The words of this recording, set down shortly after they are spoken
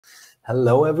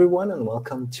Hello, everyone, and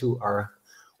welcome to our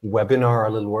webinar, our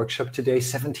little workshop today,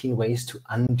 17 ways to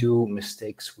undo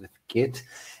mistakes with Git.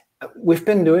 We've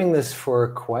been doing this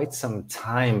for quite some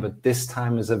time, but this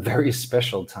time is a very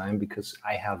special time because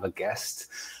I have a guest,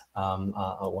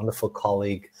 a wonderful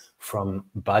colleague from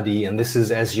Buddy. And this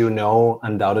is, as you know,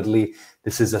 undoubtedly,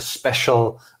 this is a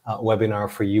special webinar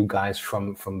for you guys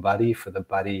from Buddy, for the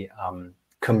Buddy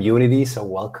community. So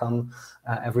welcome,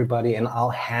 everybody. And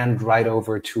I'll hand right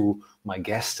over to my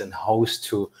guest and host,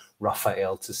 to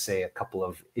Rafał, to say a couple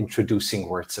of introducing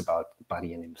words about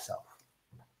Buddy and himself.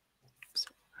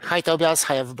 Hi, Tobias.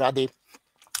 Hi, everybody.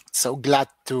 So glad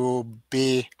to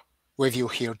be with you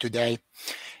here today.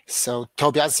 So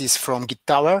Tobias is from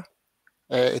gittower.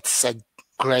 It's a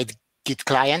great Git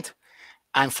client.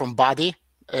 I'm from Buddy,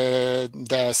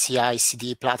 the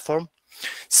CI/CD platform.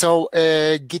 So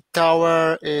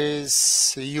gittower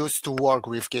is used to work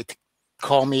with Git,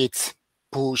 commit,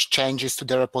 push changes to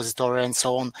the repository and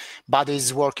so on. Buddy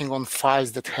is working on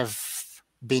files that have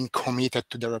been committed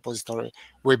to the repository.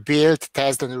 We build,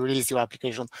 test, and release your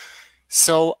application.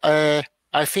 So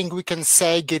I think we can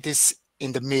say Git is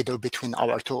in the middle between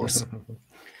our tools.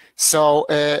 So,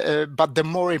 but the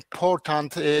more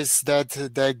important is that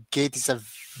the Git is a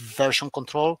version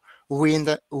control we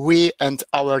and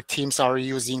our teams are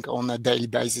using on a daily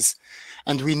basis.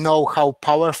 And we know how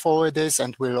powerful it is,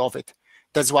 and we love it.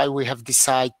 That's why we have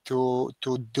decided to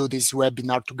do this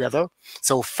webinar together.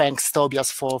 So thanks, Tobias,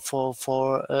 for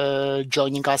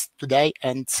joining us today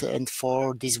and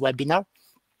for this webinar.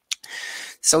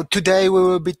 So today we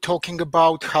will be talking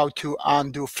about how to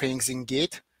undo things in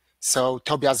Git. So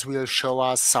Tobias will show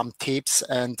us some tips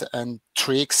and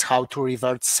tricks how to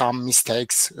revert some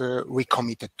mistakes we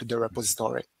committed to the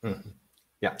repository. Mm-hmm.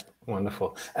 Yeah,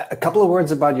 wonderful. A couple of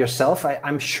words about yourself.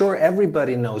 I'm sure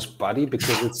everybody knows Buddy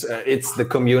because it's the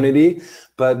community,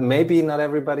 but maybe not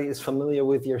everybody is familiar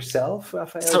with yourself,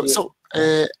 Rafał. So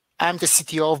I'm the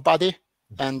CTO of Buddy,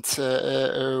 and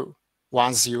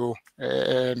once you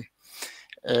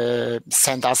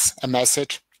send us a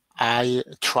message, I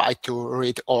try to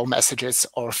read all messages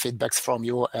or feedbacks from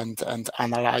you and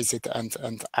analyze it,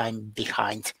 and I'm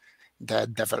behind the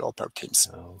developer teams.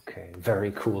 Okay,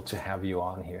 very cool to have you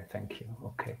on here. Thank you.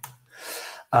 Okay.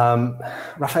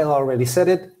 Rafał already said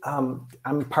it.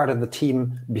 I'm part of the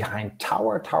team behind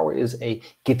Tower. Tower is a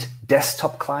Git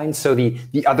desktop client, so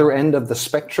the other end of the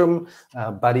spectrum,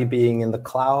 Buddy being in the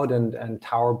cloud and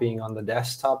Tower being on the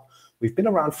desktop. We've been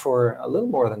around for a little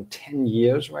more than 10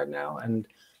 years right now, and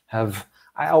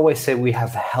I always say we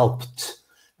have helped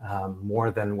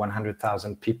more than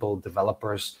 100,000 people,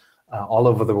 developers all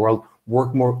over the world,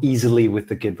 work more easily with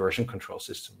the Git version control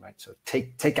system, right? So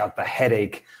take out the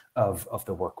headache of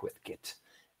the work with Git.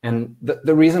 And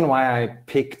the reason why I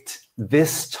picked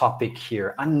this topic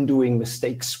here, undoing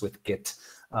mistakes with Git,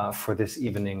 for this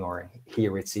evening, or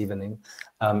here it's evening,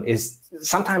 is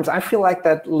sometimes I feel like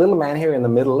that little man here in the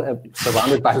middle,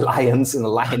 surrounded by lions in a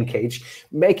lion cage,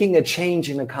 making a change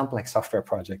in a complex software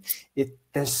project.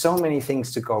 There's so many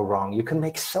things to go wrong. You can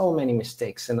make so many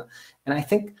mistakes. And I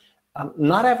think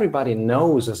not everybody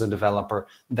knows as a developer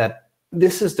that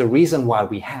this is the reason why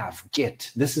we have Git.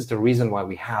 This is the reason why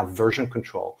we have version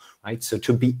control, right? So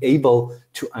to be able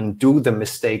to undo the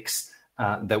mistakes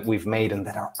that we've made and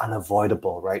that are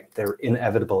unavoidable, right? They're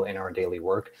inevitable in our daily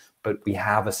work, but we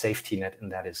have a safety net,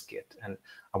 and that is Git. And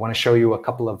I want to show you a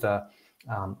couple of the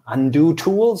undo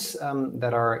tools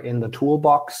that are in the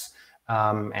toolbox,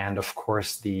 and of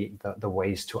course the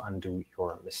ways to undo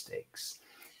your mistakes.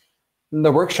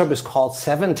 The workshop is called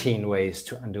 17 Ways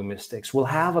to Undo Mistakes. We'll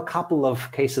have a couple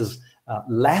of cases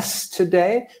less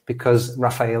today because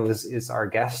Rafał is our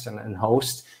guest and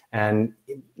host, and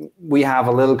we have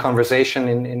a little conversation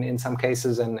in some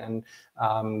cases and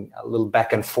a little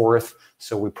back and forth,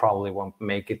 so we probably won't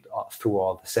make it through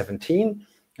all the 17.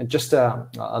 And just a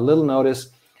little notice,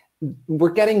 we're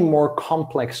getting more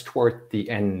complex toward the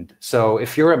end. So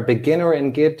if you're a beginner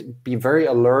in Git, be very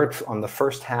alert on the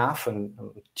first half and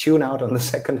tune out on the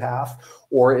second half.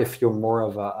 Or if you're more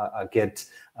of a Git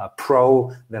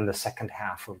pro, then the second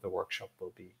half of the workshop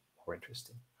will be more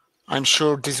interesting. I'm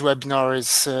sure this webinar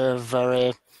is a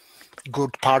very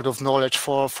good part of knowledge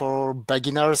for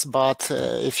beginners, but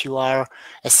if you are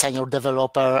a senior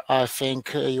developer, I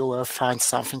think you will find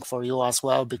something for you as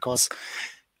well, because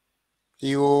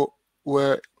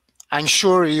I'm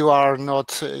sure you are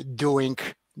not doing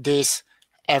this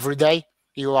every day.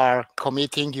 You are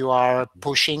committing, you are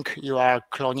pushing, you are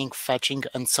cloning, fetching,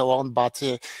 and so on, but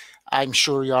I'm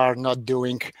sure you are not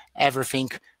doing everything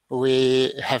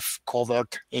we have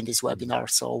covered in this webinar.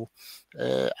 So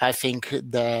I think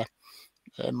the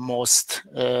most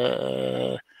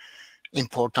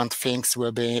important things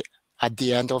will be at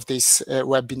the end of this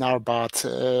webinar, but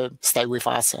stay with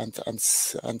us and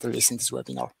listen to this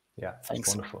webinar. Yeah, thanks.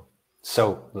 Wonderful.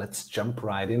 So let's jump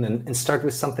right in and start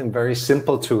with something very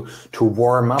simple to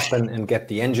warm up and get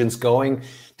the engines going,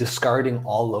 discarding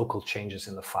all local changes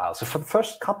in the file. So for the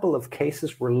first couple of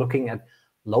cases, we're looking at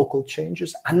local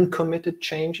changes, uncommitted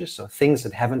changes, so things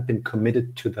that haven't been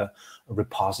committed to the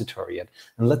repository yet.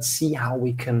 And let's see how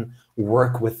we can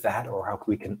work with that, or how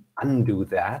we can undo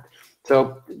that.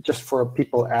 So just for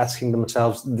people asking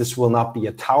themselves, this will not be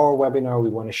a Tower webinar. We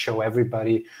want to show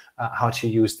everybody how to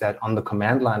use that on the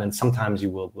command line, and sometimes you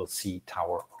will see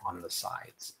Tower on the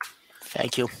sides.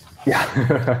 Thank you.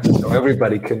 Yeah, so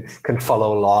everybody can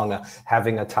follow along.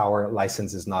 Having a Tower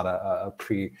license is not a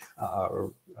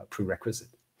prerequisite.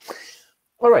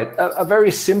 All right, a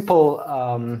very simple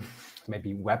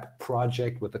maybe web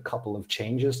project with a couple of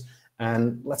changes.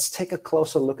 And let's take a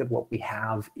closer look at what we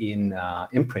have in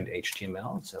imprint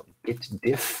HTML. So git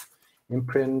diff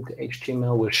imprint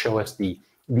HTML will show us the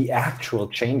actual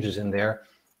changes in there.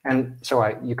 And so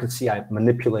you can see I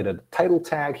manipulated the title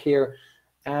tag here.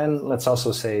 And let's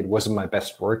also say it wasn't my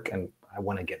best work, and I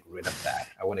want to get rid of that.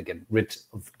 I want to get rid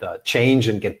of the change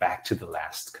and get back to the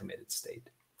last committed state.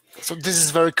 So this is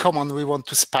very common. We want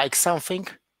to spike something.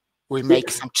 We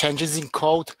make some changes in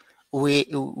code. We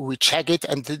check it,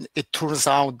 and then it turns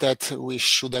out that we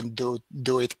shouldn't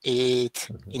do it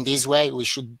in this way. We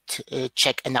should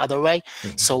check another way.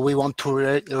 So we want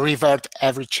to revert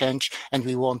every change, and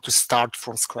we want to start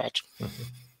from scratch.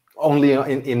 Only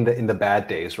in the bad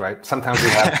days, right? Sometimes we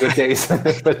have good days,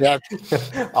 but yeah.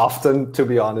 Often, to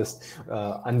be honest,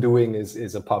 undoing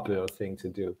is a popular thing to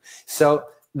do. So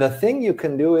the thing you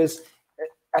can do is,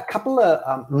 a couple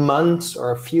of months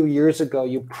or a few years ago,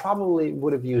 you probably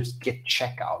would have used git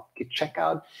checkout. Git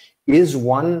checkout is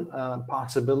one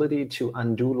possibility to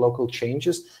undo local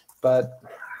changes, but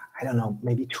I don't know,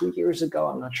 maybe 2 years ago,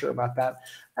 I'm not sure about that,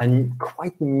 a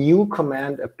quite new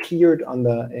command appeared on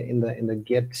in the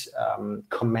git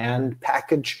command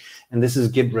package, and this is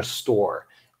git restore.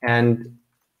 And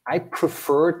I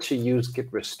prefer to use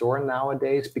git restore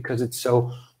nowadays because it's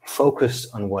so focused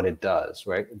on what it does,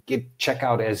 right? Git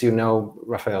checkout, as you know,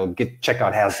 Rafał, git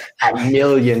checkout has a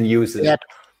million uses. Yep.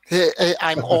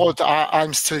 I'm old.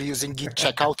 I'm still using git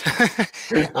checkout.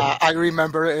 I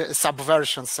remember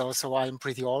Subversion, so I'm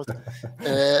pretty old.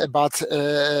 But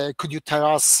could you tell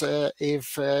us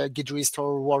if git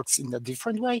restore works in a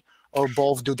different way, or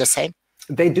both do the same?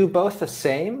 They do both the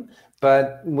same,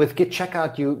 but with git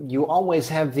checkout, you always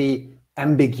have the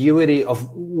ambiguity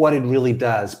of what it really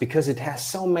does, because it has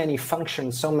so many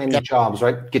functions, so many jobs,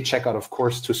 right? Git checkout, of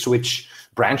course, to switch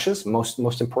branches,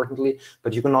 most importantly,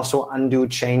 but you can also undo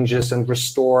changes and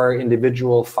restore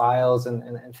individual files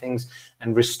and things.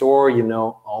 And restore,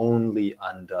 only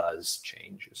undoes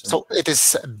changes. So it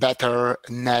is a better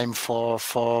name for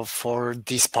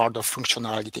this part of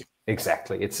functionality.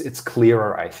 Exactly. It's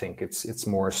clearer, I think. It's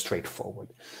more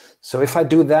straightforward. So if I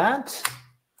do that,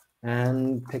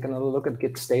 and take another look at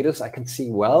git status, I can see,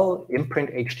 well,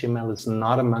 imprint HTML is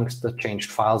not amongst the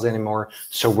changed files anymore,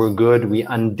 so we're good. We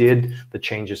undid the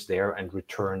changes there and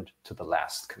returned to the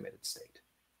last committed state.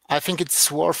 I think it's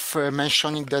worth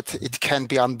mentioning that it can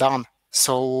be undone.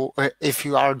 So if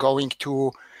you are going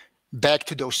to back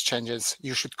to those changes,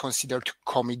 you should consider to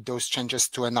commit those changes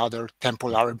to another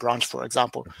temporary branch, for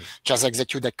example. Just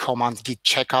execute the command git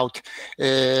checkout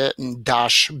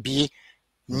 -b,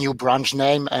 new branch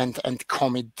name, and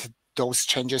commit those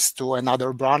changes to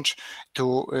another branch.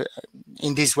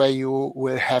 In this way, you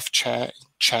will have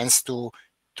chance to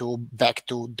back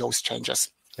to those changes.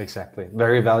 Exactly.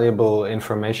 Very valuable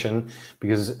information,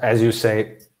 because as you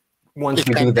say, once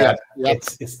we do that,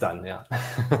 it's done. Yeah.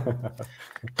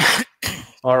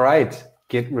 All right.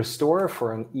 Git restore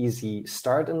for an easy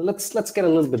start, and let's get a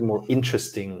little bit more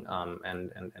interesting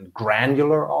and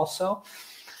granular also.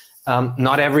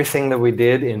 Not everything that we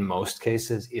did in most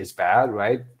cases is bad,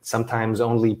 right? Sometimes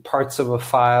only parts of a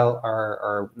file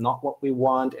are not what we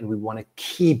want, and we want to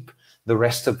keep the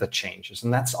rest of the changes.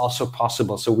 And that's also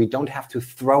possible. So we don't have to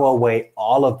throw away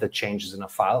all of the changes in a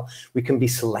file. We can be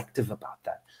selective about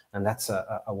that. And that's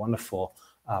a wonderful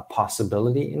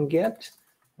possibility in Git.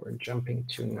 We're jumping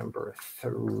to number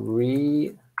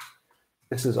 3.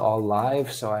 This is all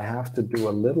live, so I have to do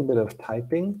a little bit of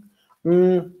typing.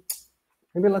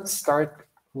 Maybe let's start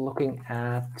looking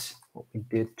at what we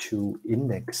did to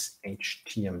index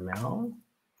HTML.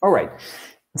 All right,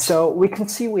 so we can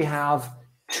see we have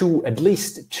at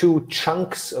least two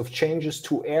chunks of changes,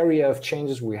 two area of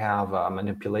changes. We have a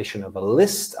manipulation of a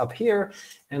list up here,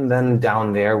 and then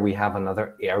down there we have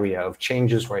another area of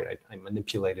changes, right? I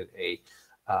manipulated a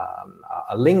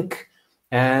link.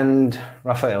 And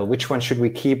Rafał, which one should we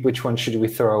keep? Which one should we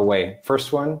throw away?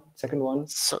 First one, second one?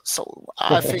 So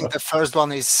I think the first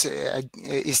one is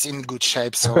in good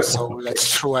shape. So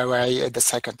let's throw away the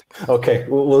second. Okay,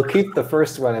 we'll keep the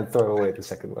first one and throw away the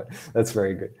second one. That's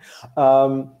very good.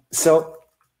 So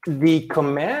the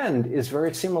command is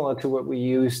very similar to what we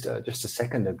used just a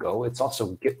second ago. It's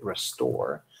also git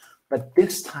restore, but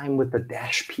this time with the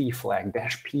 -p flag.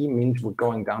 -p means we're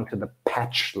going down to the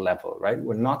patch level, right?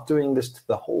 We're not doing this to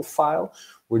the whole file.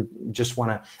 We just want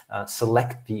to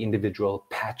select the individual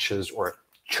patches or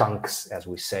chunks, as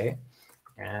we say.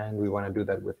 And we want to do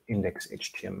that with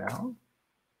index.html.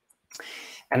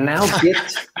 And now Git,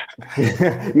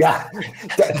 yeah.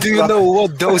 Do you know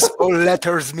what those four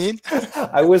letters mean?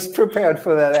 I was prepared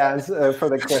for that answer, for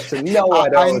the question. No, I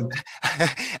don't.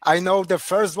 I know the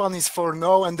first one is for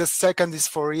no, and the second is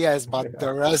for yes, but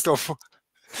the rest of...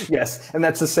 Yes, and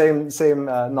that's the same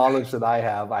knowledge that I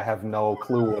have. I have no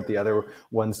clue what the other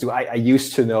ones do. I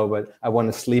used to know, but I want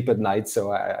to sleep at night,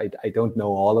 so I don't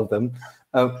know all of them.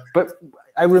 But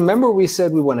I remember we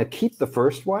said we want to keep the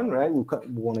first one, right? We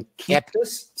want to keep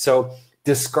this. So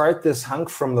discard this hunk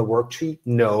from the work tree.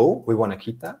 No, we want to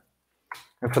keep that.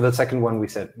 And for the second one, we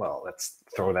said, well, let's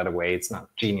throw that away. It's not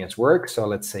genius work. So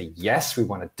let's say, yes, we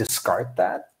want to discard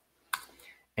that.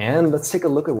 And let's take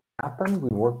a look at what happened. We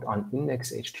worked on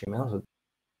index.html. So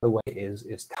the way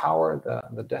is Tower,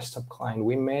 the desktop client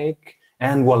we make.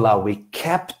 And voila, we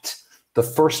kept the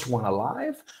first one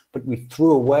alive, but we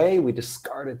threw away, we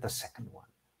discarded the second one.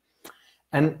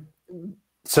 And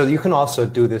so you can also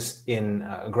do this in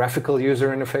a graphical user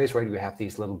interface, right? You have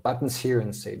these little buttons here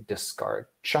and say discard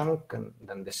chunk, and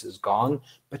then this is gone.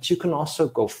 But you can also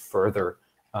go further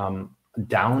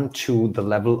down to the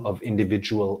level of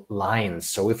individual lines.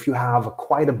 So if you have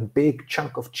quite a big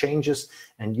chunk of changes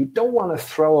and you don't want to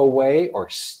throw away or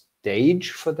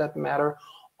stage, for that matter,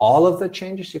 all of the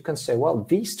changes, you can say, well,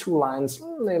 these two lines,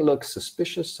 they look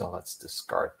suspicious, so let's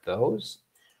discard those,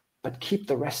 but keep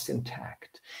the rest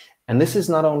intact. And this is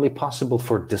not only possible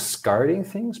for discarding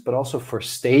things, but also for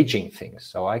staging things.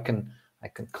 So I can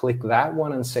click that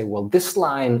one and say, well, this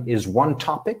line is one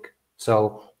topic,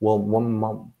 so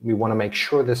we want to make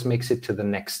sure this makes it to the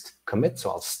next commit, so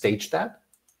I'll stage that.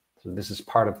 So this is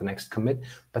part of the next commit,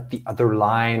 but the other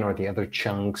line or the other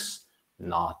chunks,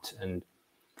 not.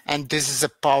 And this is the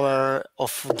power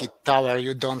of GitTower.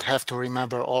 You don't have to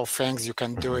remember all things. You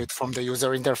can do it from the user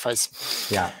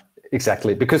interface. Yeah,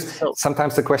 exactly. Because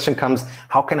sometimes the question comes,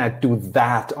 how can I do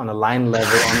that on a line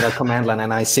level on the command line?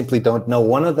 And I simply don't know.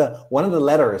 One of the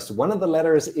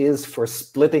letters is for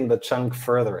splitting the chunk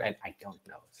further, and I don't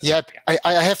know. So, yep. Yeah.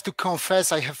 I have to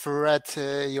confess, I have read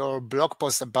your blog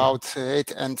post about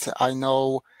it, and I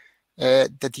know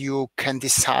that you can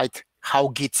decide how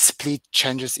Git split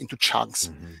changes into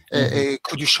chunks.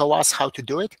 Could you show us how to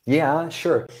do it? Yeah,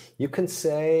 sure. You can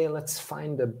say, let's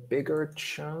find a bigger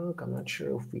chunk. I'm not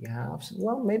sure if we have.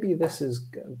 Well, maybe this is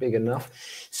big enough.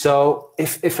 So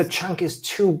if a chunk is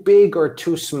too big or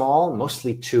too small,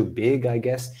 mostly too big, I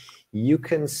guess, you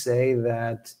can say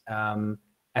that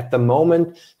at the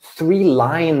moment, 3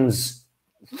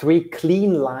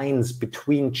 clean lines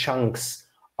between chunks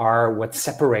are what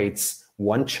separates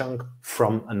one chunk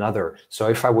from another. So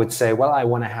if I would say, well, I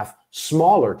want to have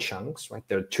smaller chunks, right?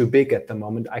 They're too big at the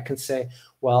moment. I can say,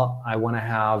 well, I want to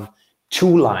have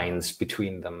 2 lines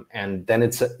between them, and then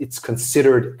it's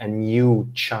considered a new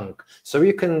chunk. So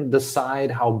you can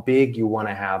decide how big you want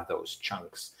to have those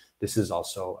chunks. This is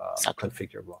also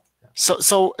configurable. Yeah.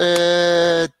 So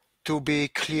to be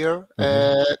clear,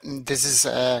 this is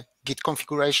a Git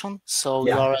configuration, so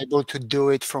you are able to do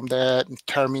it from the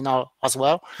terminal as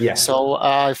well. Yeah. So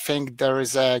I think there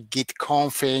is a git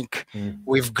config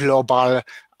with global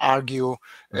argue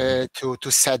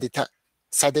to set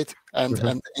it,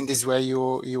 and in this way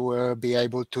you will be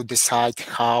able to decide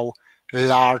how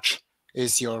large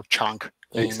is your chunk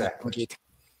in Git.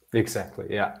 Exactly.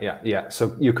 Yeah.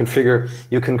 So you can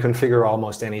configure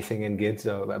almost anything in Git,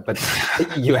 but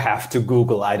you have to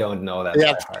Google. I don't know that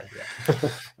by heart.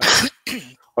 Yeah.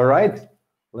 All right.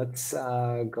 Let's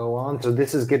go on. So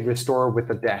this is Git restore with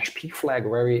the -p flag.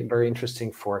 Very, very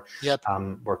interesting for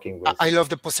working with. I love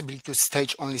the possibility to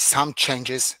stage only some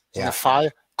changes in a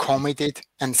file, commit it,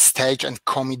 and stage and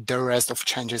commit the rest of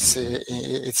changes.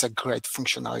 It's a great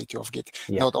functionality of Git.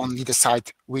 Not only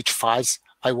decide which files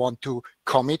I want to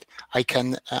commit, I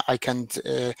can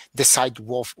decide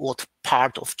what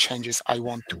part of changes I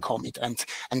want to commit and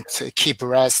keep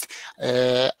rest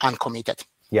uncommitted.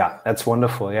 Yeah, that's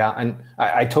wonderful. Yeah, and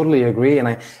I totally agree.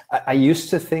 And I used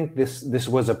to think this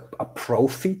was a pro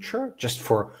feature just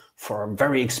for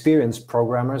very experienced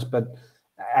programmers, but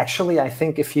actually I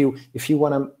think if you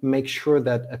want to make sure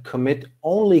that a commit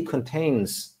only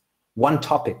contains one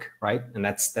topic, right? And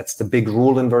that's the big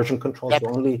rule in version control. Yep. To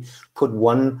only put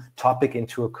one topic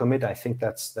into a commit, I think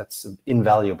that's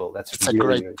invaluable. It's a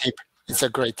great tip. It's a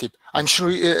great tip. I'm sure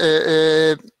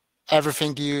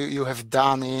everything you have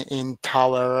done in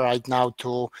Tower right now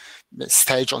to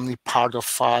stage only part of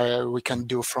file we can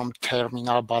do from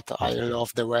terminal, but I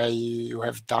love the way you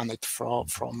have done it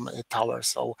from Tower.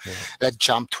 So let's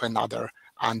jump to another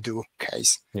undo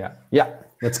case. Yeah,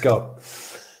 let's go.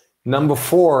 Number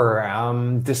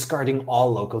 4, discarding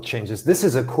all local changes. This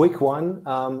is a quick one.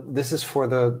 This is for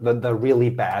the really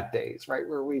bad days, right?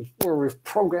 Where we've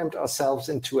programmed ourselves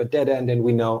into a dead end and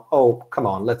we know, oh, come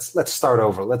on, let's start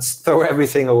over. Let's throw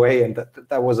everything away. And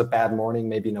that was a bad morning,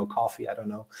 maybe no coffee, I don't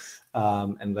know.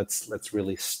 And let's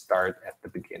really start at the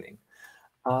beginning.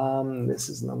 This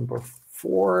is number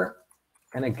 4.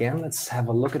 And again, let's have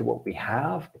a look at what we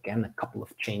have. Again, a couple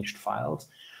of changed files.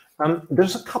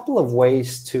 There's a couple of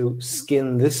ways to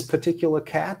skin this particular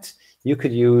cat. You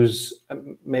could use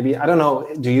maybe, I don't know,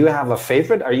 do you have a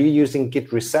favorite? Are you using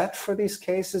git reset for these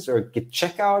cases, or git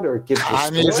checkout, or git restore?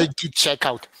 I'm using git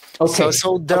checkout. Okay.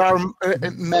 So there are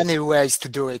many ways to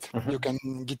do it. You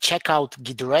can git checkout,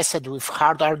 git reset with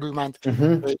hard argument.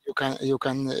 You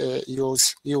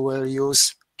will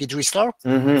use git restore.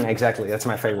 Exactly, that's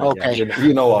my favorite. Okay. Yeah,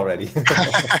 you know already.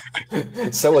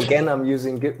 So again, I'm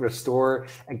using git restore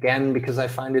again because I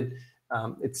find it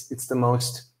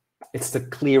it's the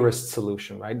clearest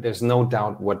solution, right? There's no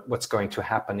doubt what's going to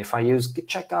happen. If I use git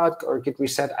checkout or git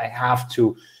reset, I have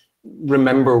to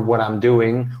remember what I'm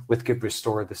doing. With git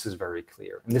restore, this is very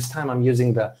clear. And this time I'm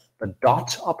using the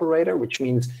dot operator, which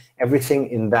means everything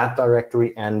in that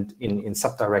directory and in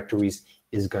subdirectories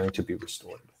is going to be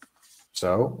restored.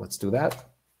 So let's do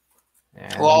that.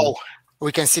 And wow,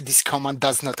 we can see this command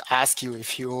does not ask you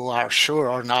if you are sure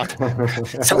or not.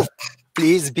 So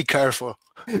please be careful.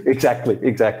 Exactly.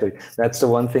 That's the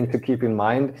one thing to keep in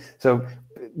mind. So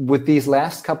with these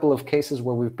last couple of cases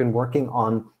where we've been working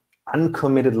on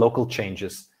uncommitted local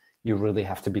changes, you really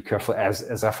have to be careful.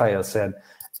 As Raphael said,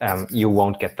 you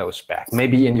won't get those back.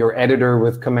 Maybe in your editor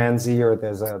with Command Z, or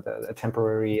there's a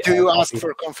temporary. Do you ask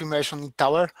for confirmation in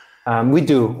Tower? We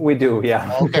do,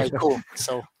 yeah. Okay, cool.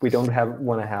 So we don't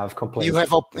want to have complaints.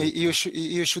 You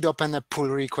should open a pull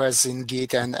request in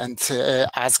Git and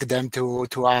ask them to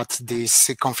add this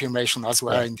confirmation as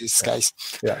well in this case.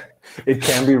 Yeah, it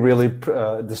can be really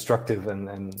destructive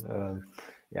and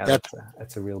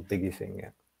that's a real biggie thing. Yeah.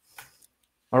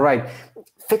 All right,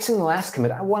 fixing the last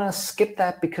commit. I want to skip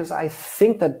that because I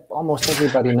think that almost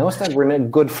everybody knows that. We're in a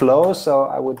good flow, so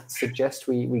I would suggest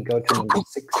we go to number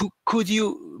 6. Could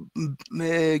you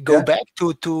go back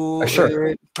to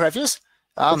sure. previous?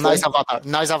 Nice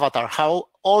avatar. How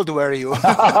old were you?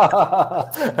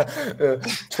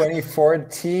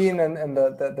 2014 and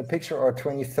the picture, or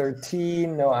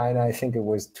 2013? No, I think it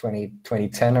was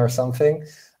 2010 or something.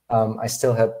 I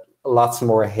still had lots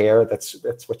more hair.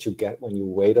 That's what you get when you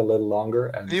wait a little longer.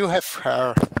 And you have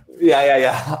hair.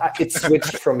 Yeah. It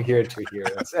switched from here to here.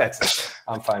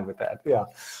 I'm fine with that. Yeah.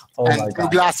 Oh and my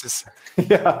God. Glasses.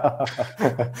 Yeah.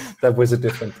 That was a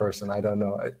different person. I don't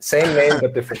know. Same name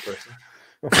but different person.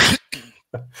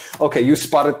 Okay, you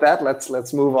spotted that.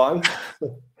 Let's move on.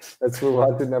 Let's move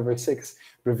on to number 6.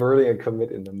 Reverting a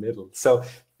commit in the middle. So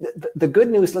the good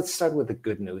news, let's start with the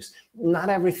good news. Not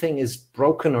everything is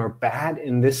broken or bad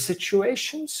in this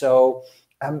situation. So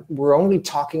we're only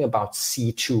talking about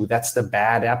C2. That's the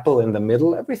bad apple in the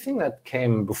middle. Everything that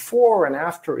came before and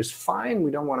after is fine. We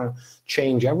don't want to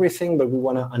change everything, but we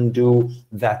want to undo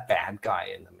that bad guy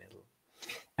in the middle.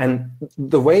 And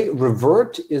the way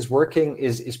revert is working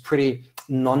is pretty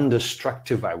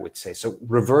non-destructive, I would say. So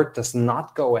revert does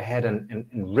not go ahead and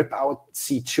rip out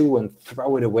C2 and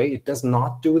throw it away. It does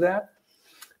not do that,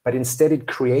 but instead it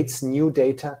creates new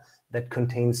data that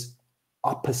contains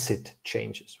opposite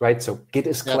changes, right? So Git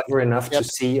is clever enough to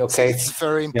see, okay. It's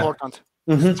very important.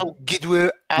 So Git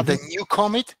will add a new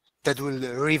commit that will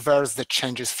reverse the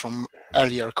changes from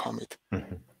earlier commit.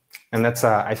 And that's,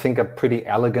 I think, a pretty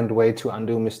elegant way to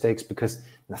undo mistakes because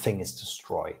nothing is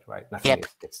destroyed, right? Nothing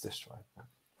gets destroyed.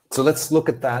 So let's look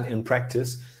at that in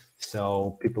practice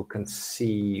so people can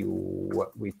see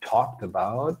what we talked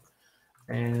about.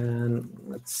 And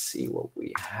let's see what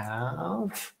we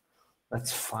have.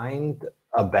 Let's find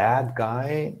a bad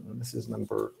guy. This is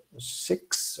number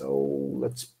 6. So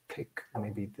let's pick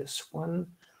maybe this one.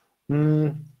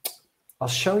 I'll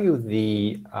show you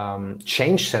the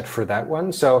change set for that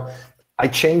one. So I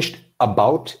changed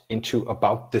about into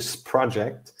about this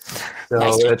project. So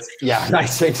nice.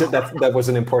 Nice change. That was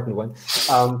an important one.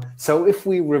 So if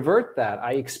we revert that,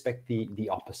 I expect the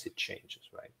opposite changes,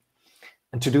 right?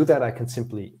 And to do that, I can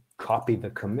simply copy the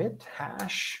commit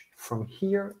hash from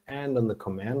here and on the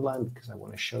command line, because I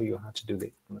want to show you how to do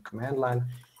it on the command line.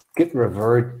 Git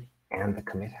revert and the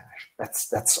commit hash.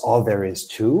 That's all there is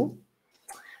to.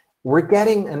 We're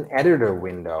getting an editor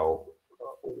window.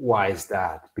 Why is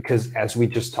that? Because as we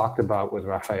just talked about with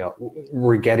Rafał,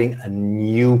 we're getting a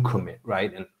new commit,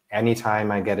 right? And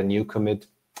anytime I get a new commit,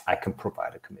 I can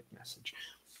provide a commit message.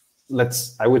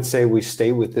 I would say we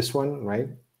stay with this one, right?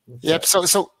 Yep.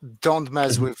 So don't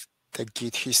mess with the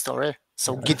Git history.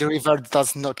 So Git revert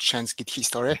does not change Git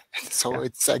history. So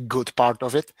it's a good part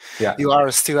of it. Yeah. You are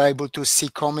still able to see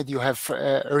commit you have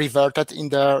reverted in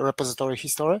the repository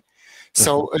history.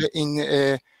 So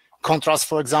in contrast,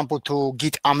 for example, to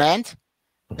git amend,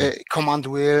 command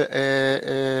you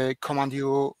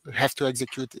have to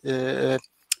execute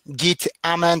git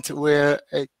amend will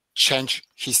change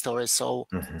history. So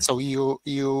so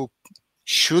you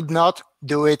should not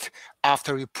do it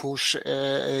after you push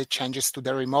changes to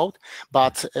the remote,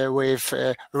 but with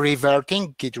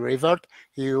reverting, git revert,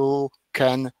 you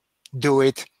can do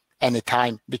it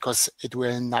anytime because it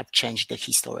will not change the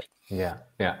history. Yeah.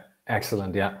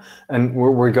 Excellent, yeah. And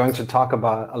we're going to talk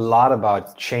a lot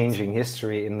about changing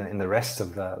history in the rest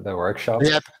of the workshop.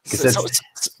 Yep. Because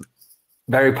it's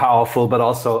very powerful, but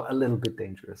also a little bit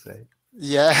dangerous, right?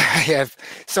 Yeah.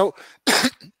 So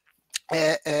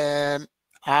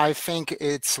I think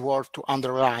it's worth to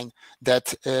underline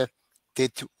that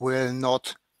it will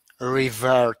not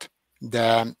revert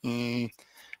the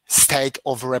state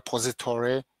of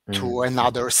repository to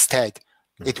another state.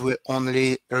 It will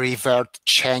only revert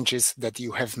changes that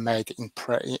you have made in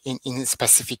a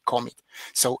specific commit.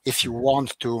 So if you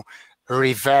want to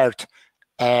revert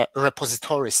a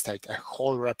repository state, a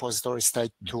whole repository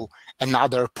state to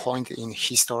another point in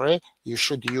history, you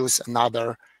should use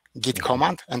another git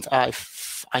command. And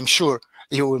I'm sure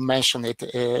you will mention it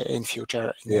in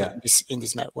future in this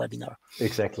webinar.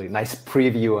 Exactly. Nice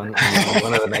preview on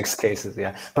one of the next cases.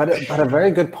 Yeah, but a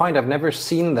very good point. I've never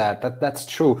seen that. That's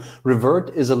true.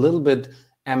 Revert is a little bit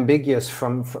ambiguous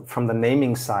from the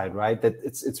naming side, right? That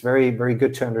it's very, very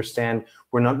good to understand.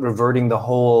 We're not reverting the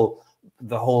whole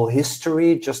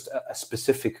history, just a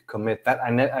specific commit. That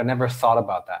I never thought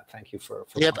about that. Thank you for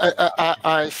yep.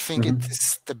 I think it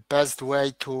is the best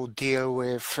way to deal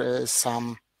with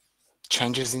some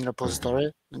changes in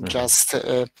repository. Just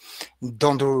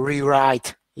don't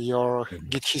rewrite your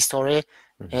Git history.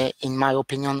 In my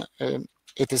opinion,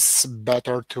 it is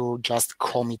better to just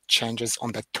commit changes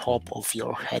on the top of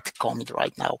your head commit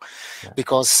right now,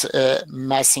 because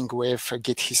messing with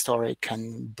Git history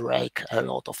can break a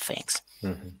lot of things.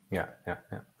 Yeah.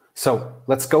 So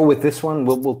let's go with this one.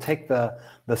 We'll take the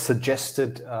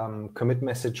suggested commit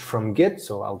message from Git.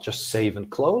 So I'll just save and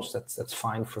close. That's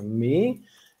fine for me.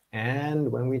 And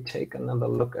when we take another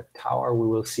look at Tower, we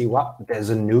will see, there's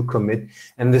a new commit.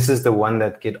 And this is the one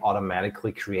that Git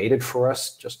automatically created for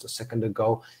us just a second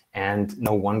ago. And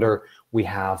no wonder we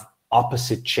have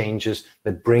opposite changes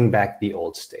that bring back the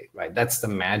old state, right? That's the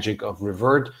magic of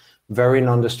revert. Very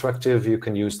non-destructive. You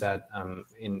can use that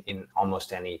in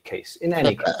almost any case,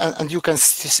 case. And you can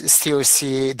still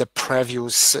see the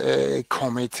previous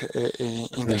commit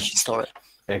in the history.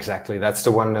 Exactly. That's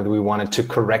the one that we wanted to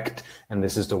correct. And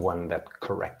this is the one that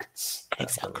corrects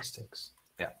the mistakes.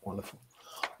 Yeah, wonderful.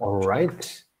 All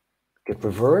right. Git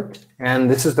revert. And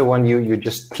this is the one you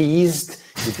just teased,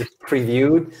 you just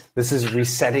previewed. This is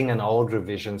resetting an old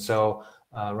revision. So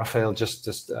Rafał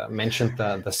just mentioned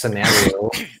the scenario.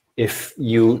 If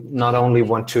you not only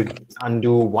want to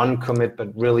undo one commit,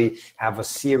 but really have a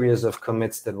series of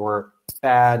commits that were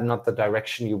bad, not the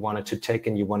direction you wanted to take,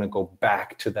 and you want to go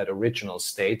back to that original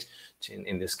state,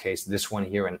 in this case, this one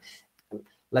here, and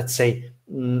let's say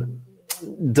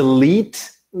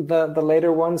delete the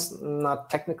later ones,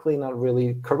 technically not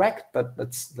really correct, but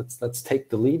let's take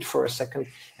the lead for a second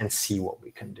and see what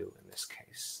we can do in this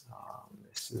case.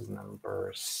 This is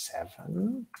number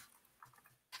 7.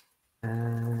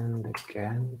 And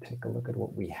again, take a look at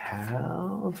what we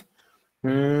have.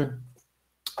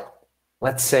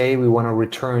 Let's say we want to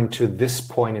return to this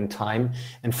point in time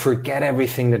and forget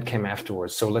everything that came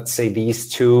afterwards. So let's say these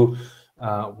two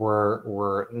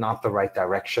were not the right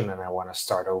direction, and I want to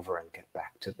start over and get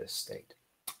back to this state.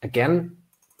 Again,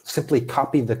 simply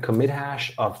copy the commit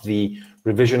hash of the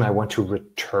revision I want to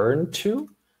return to.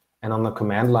 And on the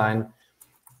command line,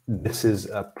 this is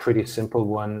a pretty simple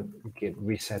one, git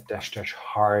reset --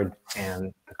 hard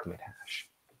and the commit hash.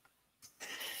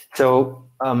 So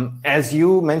as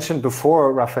you mentioned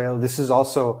before, Rafał, this is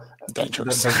also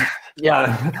dangerous.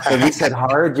 The reset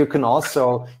hard. You can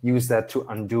also use that to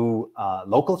undo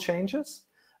local changes.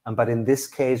 But in this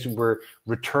case, we're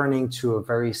returning to a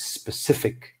very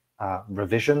specific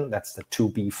revision. That's the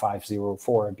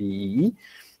 2B504 BEE.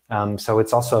 So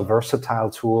it's also a versatile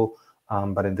tool.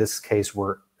 But in this case,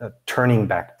 we're turning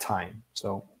back time.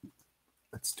 So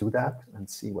let's do that and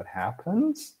see what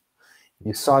happens.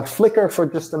 You saw it flicker for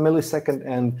just a millisecond,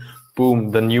 and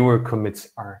boom, the newer commits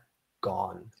are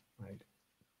gone. Right?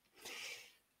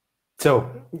 So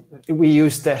we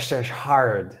use --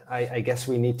 hard. I guess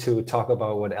we need to talk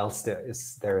about what else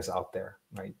there is out there,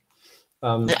 right?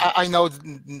 I know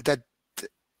that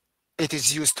it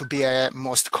is used to be a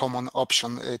most common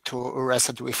option to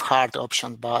reset with hard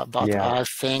option, but yeah. I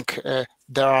think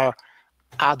there are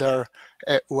other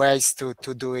ways to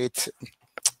do it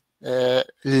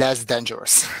less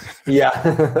dangerous. Yeah,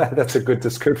 that's a good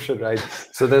description, right?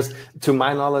 So to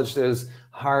my knowledge, there's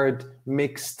hard,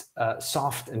 mixed,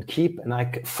 soft, and keep. And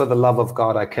for the love of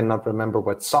God, I cannot remember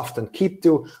what soft and keep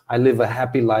do. I live a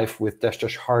happy life with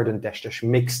 -- hard and --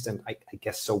 mixed, and I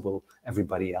guess so will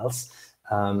everybody else.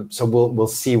 So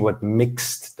we'll see what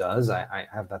mixed does. I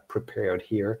have that prepared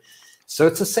here. So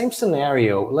it's the same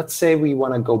scenario. Let's say we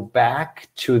want to go back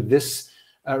to this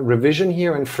revision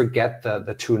here and forget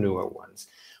the two newer ones.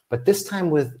 But this time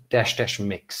with --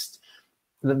 mixed.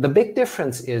 The big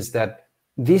difference is that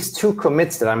these two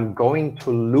commits that I'm going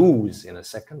to lose in a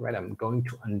second, right? I'm going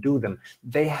to undo them.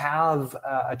 They have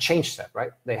a change set,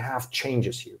 right? They have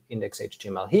changes here,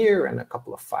 index.html here and a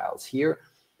couple of files here.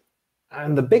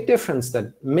 And the big difference that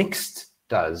mixed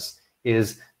does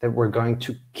is that we're going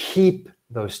to keep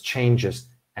those changes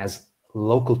as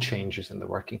local changes in the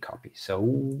working copy. So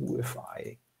if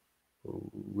I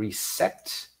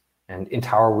reset, and in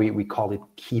Tower we call it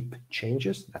keep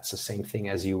changes. That's the same thing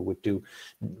as you would do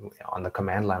on the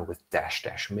command line with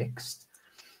 -- mixed.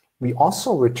 We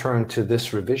also return to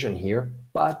this revision here,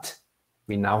 but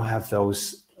we now have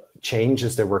those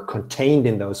changes that were contained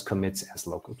in those commits as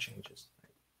local changes.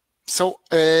 So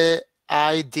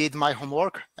I did my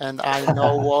homework and I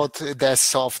know what the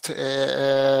soft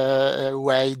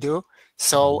way do.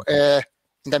 So in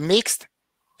the mixed,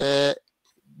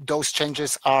 those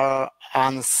changes are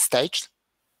unstaged,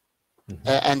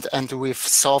 and with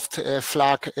soft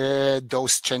flag,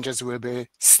 those changes will be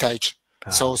staged.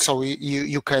 So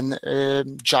you can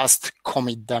just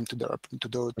commit them to the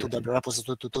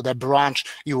repository, to the branch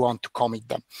you want to commit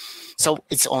them. So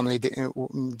it's only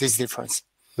this difference.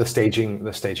 The staging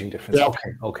difference. Yeah.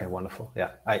 Okay, wonderful.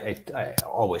 Yeah, I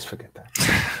always forget that.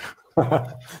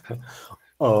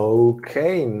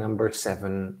 Okay, number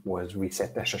 7 was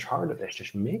reset -- hard or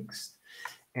 -- mixed.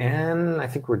 And I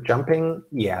think we're jumping,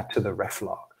 to the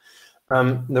reflog.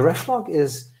 The reflog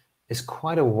is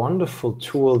quite a wonderful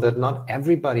tool that not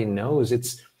everybody knows.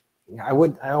 I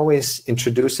always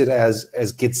introduce it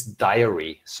as Git's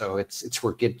diary. So it's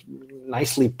where Git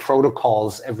nicely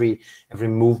protocols every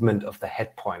movement of the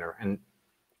head pointer, and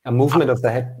a movement of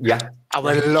the head. Yeah.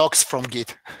 Our logs from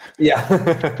Git. Yeah,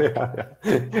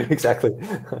 exactly.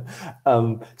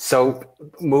 So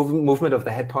movement of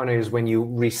the head pointer is when you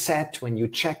reset, when you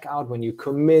check out, when you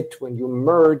commit, when you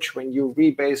merge, when you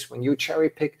rebase, when you cherry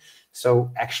pick. So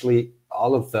actually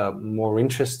all of the more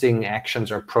interesting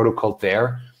actions are protocoled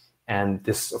there. And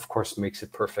this, of course, makes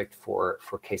it perfect for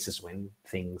cases when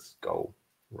things go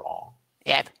wrong.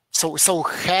 Yeah. So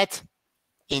head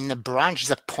in the branch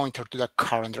is a pointer to the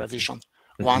current revision.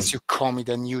 Once you commit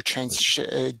a new change,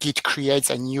 Git creates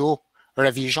a new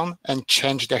revision and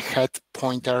change the head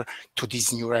pointer to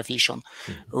this new revision.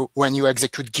 When you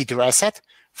execute git reset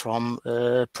from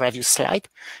previous slide,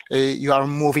 you are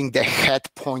moving the head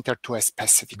pointer to a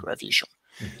specific revision.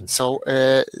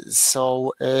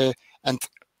 And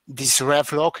this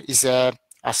revlog is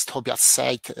as Tobias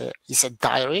said, is a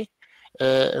diary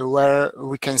where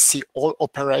we can see all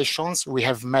operations we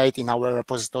have made in our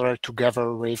repository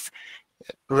together with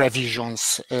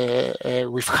revisions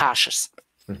with hashes.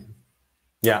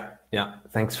 Yeah.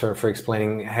 Thanks for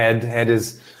explaining. Head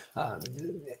is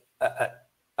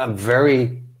a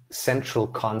very central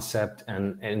concept,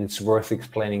 and it's worth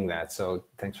explaining that. So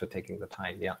thanks for taking the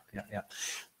time. Yeah.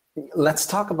 Let's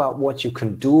talk about what you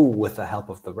can do with the help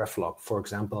of the reflog. For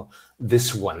example,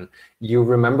 this one. You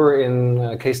remember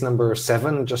in case number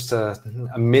 7, just a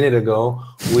minute ago,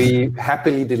 we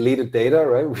happily deleted data,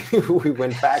 right? We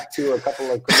went back to a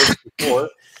couple of commits before,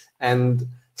 and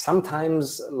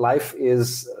sometimes life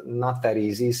is not that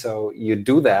easy. So you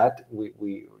do that.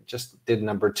 We just did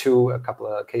number 2 a couple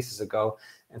of cases ago.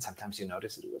 And sometimes you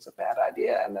notice it was a bad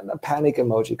idea. And then the panic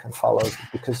emoji can follow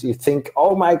because you think,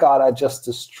 oh my God, I just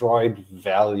destroyed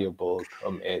valuable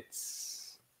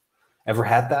commits. Ever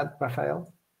had that,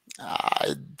 Rafał?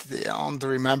 I don't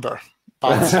remember.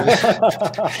 But,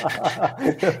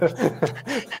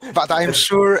 but I'm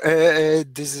sure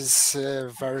this is a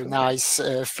very nice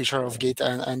feature of Git,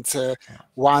 and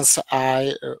once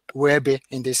I will be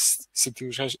in this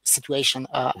situation,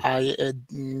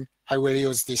 I will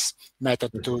use this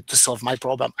method to solve my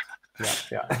problem.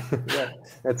 Yeah.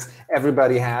 That's,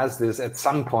 everybody has this at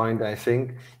some point. I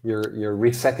think you're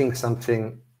resetting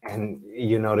something and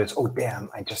you notice, oh damn,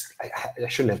 I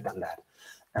shouldn't have done that.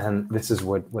 And this is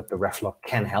what the reflog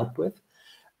can help with.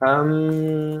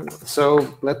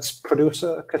 So let's produce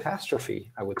a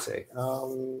catastrophe, I would say.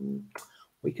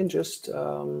 We can just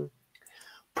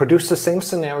produce the same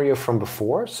scenario from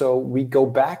before. So we go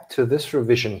back to this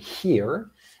revision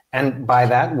here. And by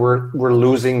that, we're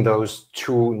losing those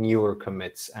 2 newer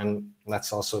commits. And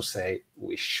let's also say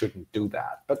we shouldn't do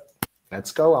that. But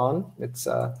let's go on. It's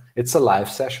a live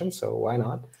session, so why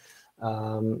not?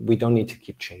 We don't need to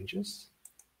keep changes.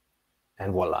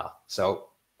 And voila. So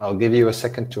I'll give you a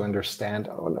second to understand,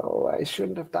 oh no, I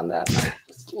shouldn't have done that. I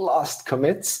just lost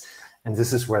commits. And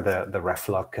this is where the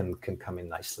reflog can come in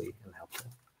nicely and helpful.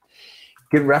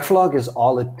 Git reflog is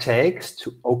all it takes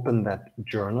to open that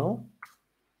journal.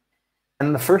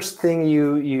 And the first thing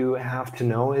you have to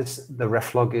know is the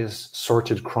reflog is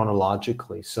sorted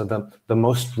chronologically. So the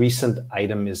most recent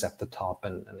item is at the top.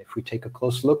 And if we take a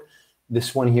close look,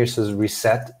 this one here says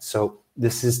reset. So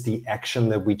this is the action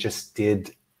that we just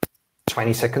did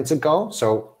 20 seconds ago.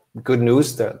 So good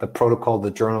news, the protocol, the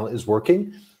journal is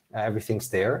working. Everything's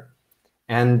there.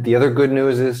 And the other good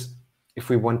news is if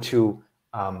we want to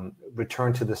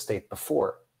return to the state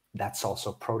before, that's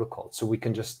also protocol. So we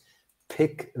can just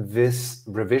pick this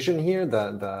revision here,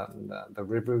 the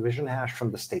revision hash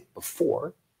from the state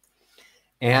before.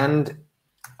 And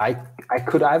I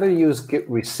could either use git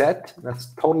reset,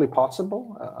 that's totally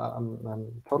possible, I'm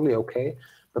totally okay,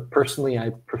 but personally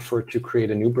I prefer to create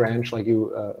a new branch like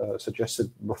you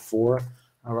suggested before,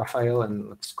 Rafał, and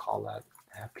let's call that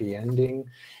happy ending.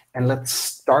 And let's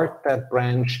start that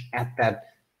branch at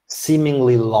that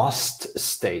seemingly lost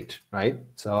state, right?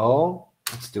 So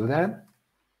let's do that.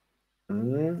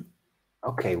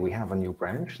 Okay, we have a new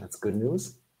branch, that's good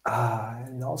news.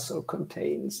 It also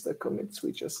contains the commits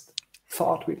we just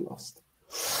thought we lost.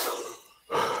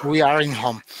 We are in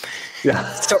home. Yeah.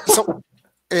 So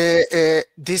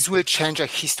this will change the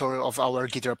history of our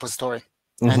Git repository.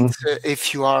 And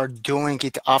if you are doing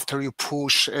it after you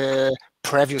push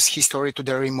previous history to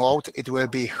the remote, it will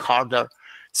be harder.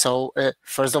 So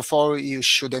first of all, you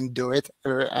shouldn't do it.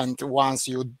 And once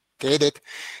you did it,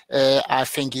 I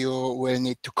think you will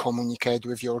need to communicate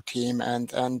with your team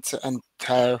and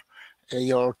tell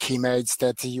your teammates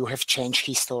that you have changed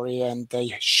history and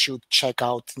they should check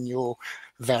out new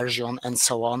version and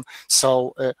so on.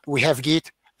 So we have Git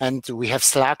and we have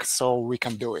Slack, so we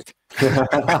can do it.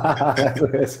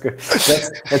 That's good.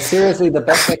 That's seriously the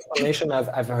best explanation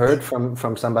I've heard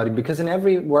from somebody, because in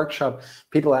every workshop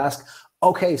people ask,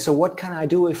 okay, so what can I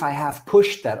do if I have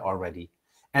pushed that already?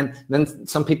 And then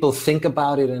some people think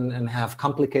about it and have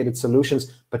complicated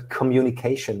solutions, but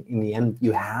communication, in the end,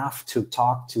 you have to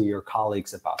talk to your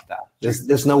colleagues about that.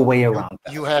 There's no way around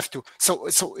that. You have to. So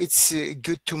it's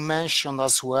good to mention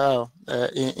as well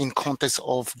in context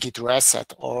of git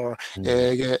reset or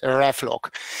reflog.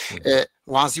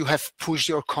 Once you have pushed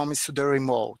your commits to the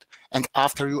remote, and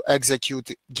after you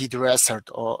execute git reset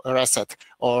or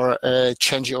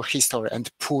change your history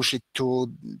and push it to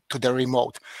the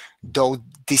remote, those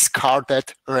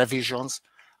discarded revisions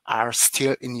are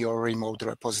still in your remote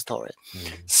repository.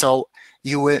 So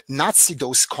you will not see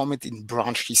those commits in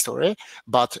branch history,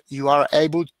 but you are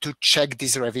able to check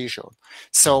this revision.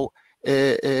 So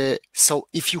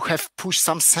if you have pushed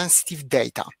some sensitive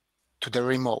data to the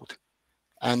remote,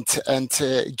 and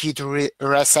git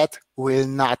reset will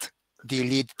not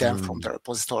delete them from the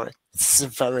repository. It's a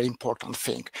very important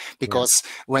thing, because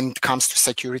when it comes to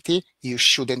security, you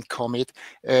shouldn't commit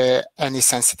any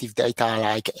sensitive data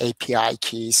like API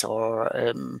keys or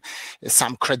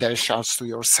some credentials to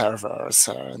your servers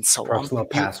and so on. Personal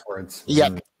passwords.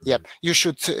 Yep. You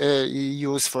should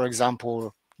use, for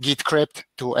example, gitcrypt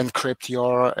to encrypt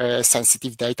your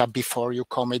sensitive data before you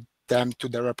commit them to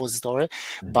the repository.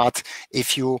 But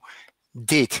if you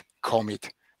did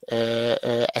commit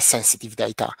a sensitive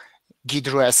data,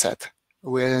 git reset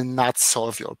will not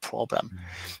solve your problem.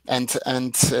 And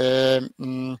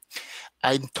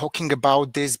I'm talking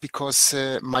about this because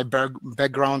my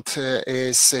background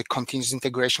is continuous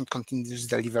integration, continuous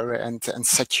delivery, and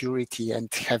security,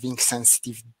 and having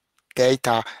sensitive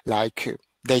data like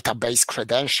database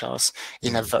credentials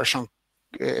in a version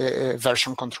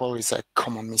control is a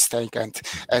common mistake, and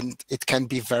it can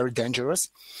be very dangerous.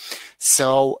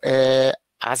 So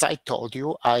as I told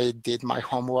you, I did my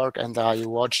homework and I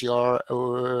watched your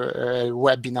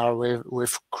webinar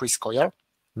with Chris Coyer.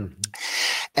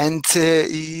 And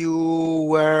you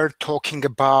were talking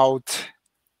about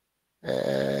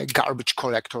garbage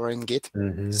collector in Git.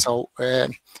 So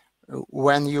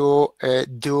when you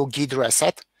do git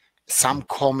reset, some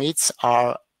commits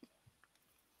are,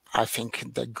 I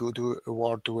think the good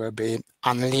word will be,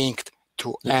 unlinked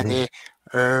to any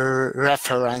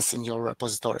reference in your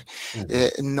repository.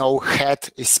 No head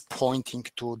is pointing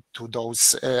to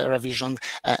those revisions,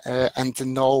 and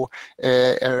no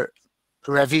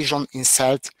revision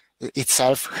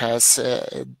itself has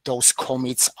those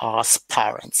commits as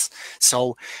parents.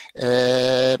 So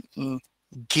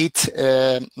Git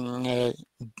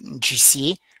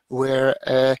GC will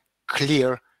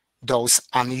clear those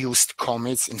unused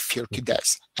commits in 30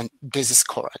 days, and this is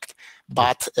correct.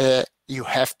 But you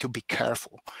have to be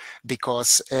careful,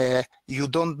 because you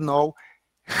don't know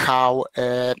how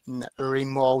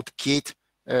remote Git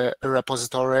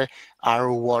repository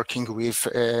are working with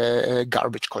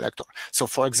garbage collector. So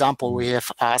for example, we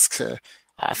have asked,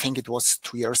 I think it was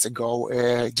 2 years ago,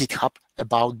 GitHub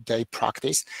about their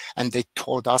practice, and they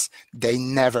told us they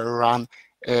never run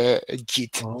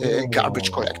Git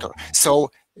garbage collector.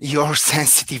 So your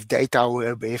sensitive data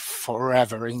will be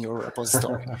forever in your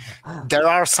repository. There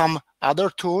are some other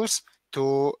tools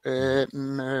to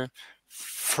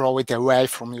throw it away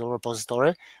from your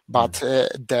repository, but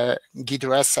the git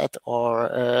reset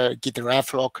or git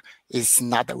reflog is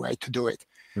not the way to do it.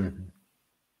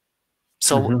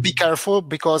 So be careful,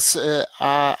 because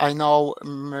I know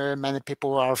many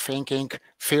people are thinking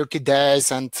 30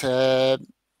 days and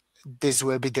this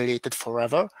will be deleted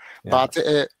forever. But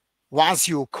once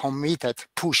you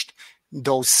pushed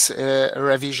those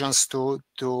revisions to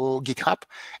GitHub,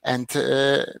 and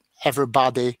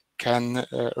everybody can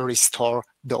restore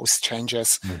those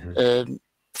changes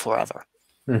forever.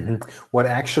 What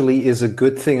actually is a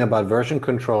good thing about version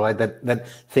control, right? That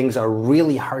things are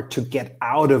really hard to get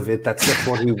out of it. That's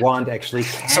what we want, actually.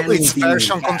 So it's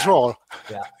version control.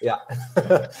 Yeah.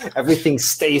 Everything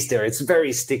stays there. It's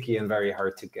very sticky and very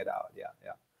hard to get out. Yeah.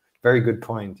 Very good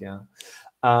point. Yeah.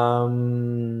 I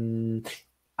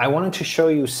wanted to show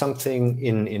you something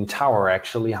in Tower,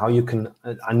 actually, how you can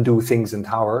undo things in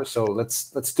Tower. So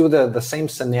let's do the same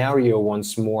scenario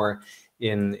once more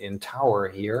in Tower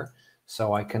here.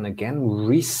 So I can again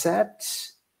reset,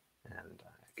 and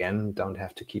again, don't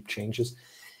have to keep changes.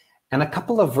 And a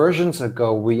couple of versions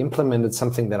ago, we implemented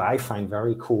something that I find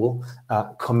very cool,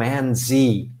 Command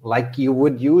Z, like you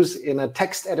would use in a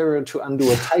text editor to undo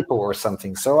a typo or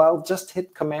something. So I'll just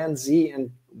hit Command Z,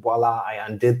 and voila, I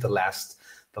undid the last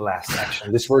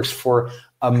action. This works for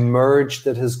a merge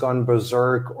that has gone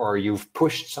berserk, or you've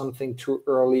pushed something too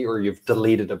early, or you've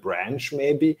deleted a branch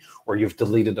maybe, or you've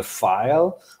deleted a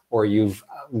file, or you've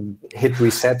hit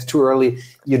reset too early.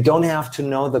 You don't have to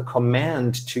know the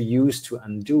command to use to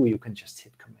undo. You can just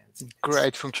hit Command Z.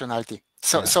 Great functionality.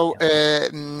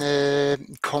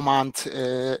 Command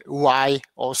Y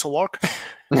also work?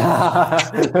 I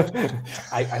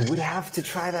would have to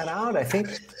try that out. I think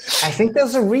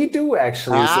there's a redo,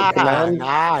 actually. So command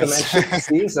Shift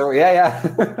C. So yeah.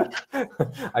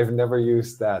 I've never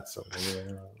used that, so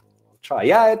I'll try.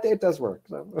 Yeah, it does work.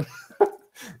 So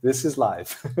this is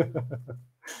live.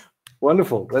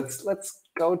 Wonderful. Let's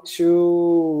go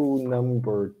to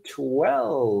number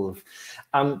 12.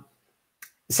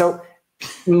 So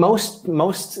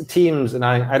most teams, and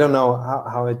I don't know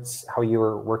how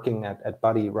you're working at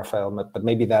Buddy, Rafał, but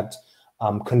maybe that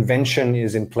convention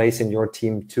is in place in your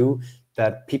team too,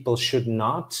 that people should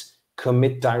not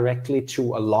commit directly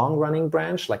to a long-running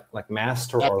branch like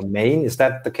master or main. Is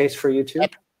that the case for you too?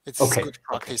 Yep. It's good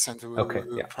practice, and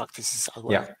practices as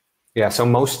well. Yeah. So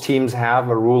most teams have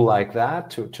a rule like that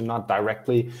to not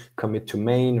directly commit to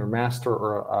main or master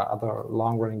or other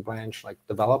long-running branch like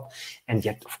develop, and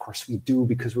yet of course we do,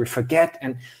 because we forget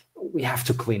and we have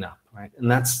to clean up, right? And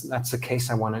that's the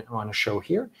case I want to show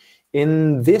here.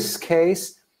 In this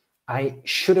case, I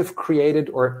should have created,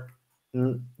 or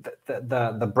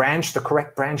the branch, the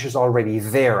correct branch is already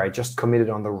there. I just committed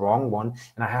on the wrong one,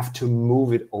 and I have to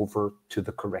move it over to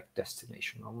the correct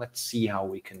destination. Well, let's see how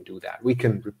we can do that. We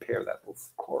can repair that, of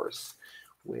course,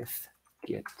 with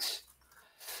git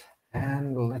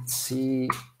And let's see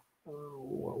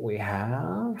what we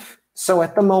have. So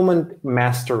at the moment,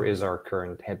 master is our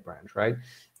current head branch, right?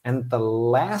 And the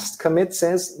last commit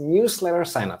says newsletter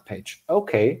sign-up page.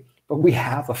 Okay, but we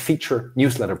have a feature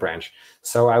newsletter branch.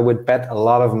 So I would bet a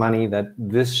lot of money that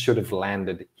this should have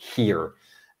landed here.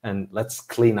 And let's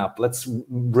clean up. Let's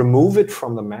remove it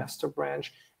from the master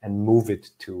branch and move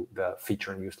it to the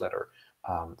feature newsletter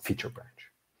feature branch.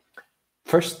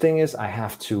 First thing is I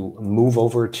have to move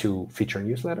over to feature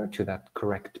newsletter, to that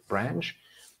correct branch.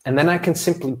 And then I can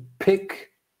simply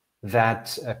pick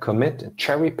that commit and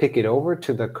cherry pick it over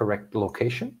to the correct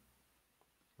location.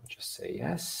 I'll just say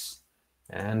yes.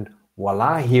 And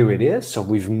voila, here it is. So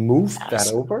we've moved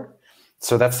that over.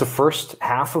 So that's the first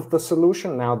half of the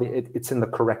solution. Now it's in the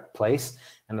correct place.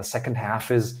 And the second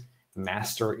half is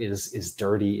master is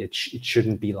dirty. It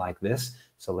shouldn't be like this.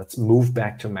 So let's move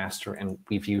back to master, and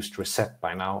we've used reset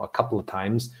by now a couple of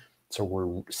times. So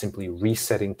we're simply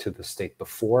resetting to the state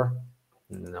before.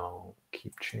 No,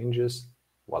 keep changes.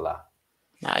 Voila.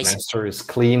 Nice. Master is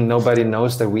clean. Nobody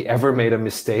knows that we ever made a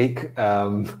mistake.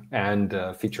 And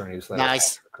feature newsletter.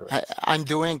 Nice. I'm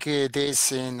doing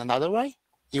this in another way.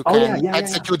 You can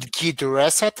execute git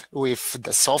reset with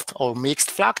the soft or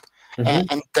mixed flag.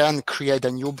 And then create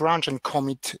a new branch and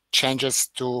commit changes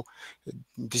to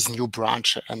this new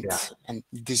branch. And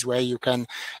this way you can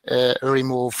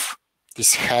remove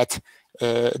this head,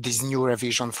 this new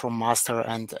revision from master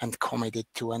and commit it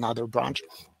to another branch.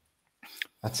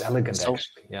 That's elegant,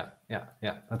 actually. Yeah.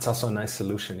 That's also a nice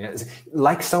solution. Yeah,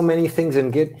 like so many things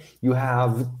in Git, you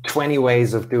have 20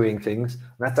 ways of doing things.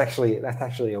 That's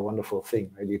actually a wonderful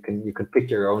thing, right? You can pick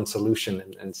your own solution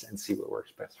and see what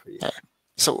works best for you.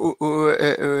 So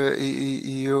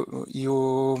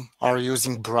you are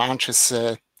using branches.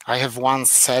 I have one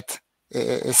stat.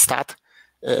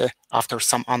 After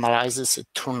some analysis, it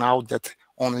turned out that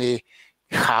only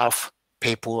half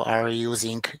people are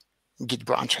using Git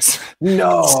branches.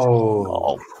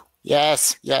 No.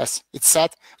 Yes, it's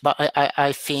sad. But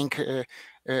I think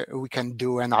we can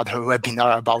do another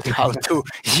webinar about how to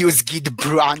use Git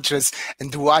branches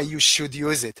and why you should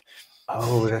use it.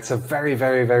 Oh, that's a very,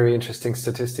 very, very interesting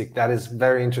statistic. That is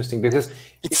very interesting because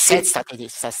it's sad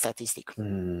statistic.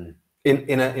 In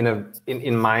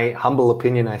my humble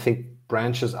opinion, I think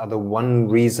branches are the one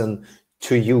reason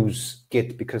to use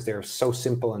Git, because they're so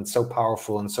simple and so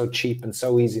powerful and so cheap and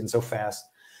so easy and so fast,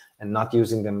 and not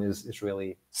using them is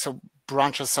really. So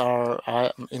branches are,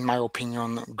 in my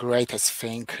opinion, greatest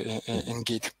thing in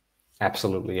Git.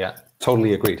 Absolutely, yeah,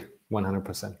 totally agreed,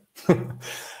 100%.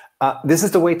 This is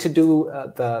the way to do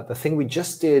the thing we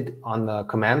just did on the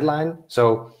command line.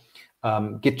 So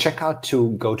git checkout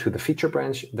to go to the feature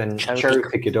branch, then cherry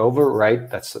pick it over, right?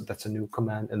 That's a new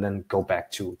command, and then go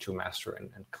back to master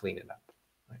and clean it up.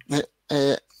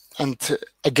 Right? And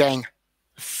again,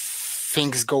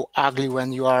 things go ugly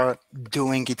when you are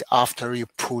doing it after you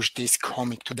push this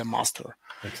commit to the master.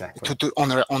 Exactly.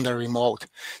 On the remote.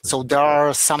 So there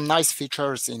are some nice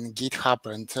features in GitHub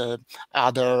and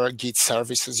other Git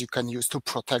services you can use to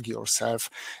protect yourself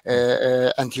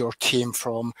and your team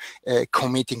from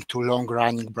committing to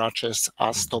long-running branches,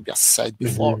 as Tobias said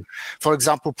before. For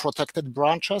example, protected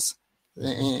branches.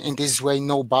 In this way,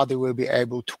 nobody will be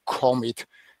able to commit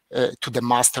to the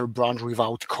master branch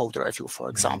without code review, for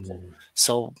example.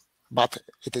 So, but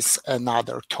it is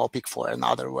another topic for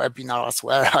another webinar as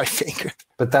well, I think.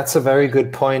 But that's a very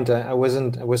good point. I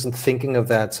wasn't thinking of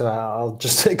that, so I'll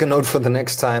just take a note for the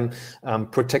next time.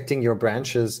 Protecting your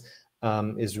branches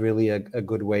is really a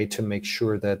good way to make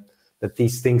sure that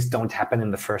these things don't happen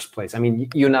in the first place. I mean,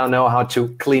 you now know how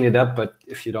to clean it up, but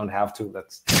if you don't have to,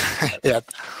 that's yeah.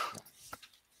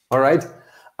 All right.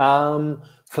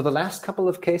 For the last couple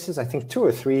of cases, I think 2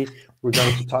 or 3, we're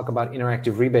going to talk about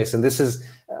interactive rebase. And this is,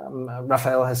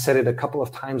 Rafał has said it a couple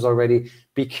of times already,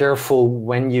 be careful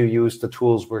when you use the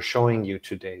tools we're showing you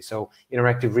today. So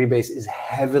interactive rebase is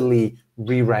heavily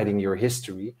rewriting your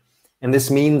history. And this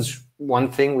means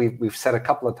one thing we've said a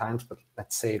couple of times, but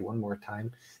let's say it one more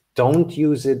time. Don't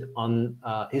use it on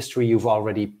history you've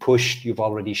already pushed, you've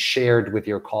already shared with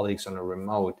your colleagues on a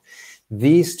remote.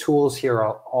 These tools here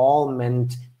are all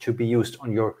meant to be used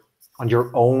on your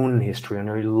own history, on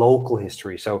your local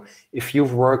history. So if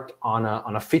you've worked on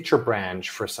a feature branch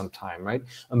for some time, right?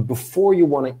 And before you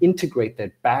want to integrate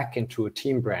that back into a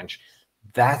team branch,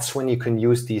 that's when you can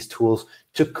use these tools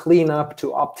to clean up,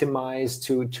 to optimize,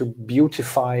 to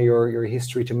beautify your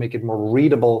history, to make it more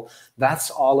readable. That's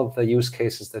all of the use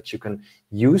cases that you can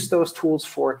use those tools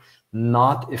for,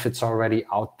 not if it's already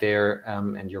out there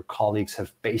and your colleagues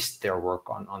have based their work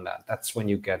on that. That's when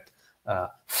you get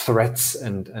threats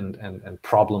and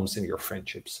problems in your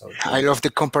friendships. So I love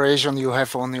the comparison you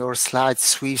have on your slide,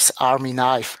 Swiss Army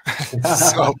knife.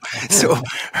 so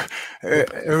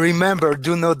remember,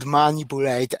 do not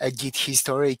manipulate a Git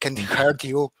history. It can hurt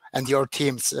you and your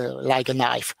teams like a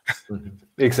knife.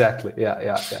 Exactly.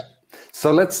 Yeah.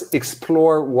 So let's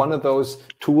explore one of those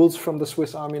tools from the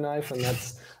Swiss Army knife, and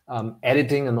that's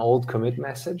editing an old commit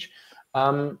message.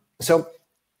 So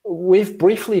we've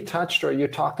briefly touched, or you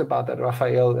talked about that,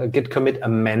 Rafał, git commit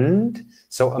amend.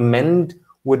 So amend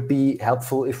would be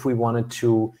helpful if we wanted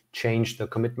to change the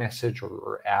commit message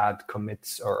or add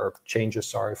commits or changes,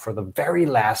 sorry, for the very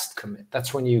last commit.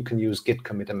 That's when you can use git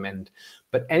commit amend.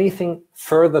 But anything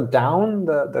further down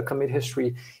the commit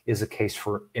history is a case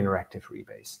for interactive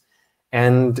rebase.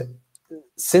 And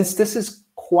since this is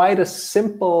quite a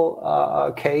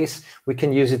simple case, we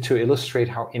can use it to illustrate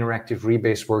how interactive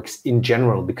rebase works in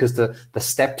general, because the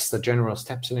general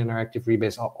steps in interactive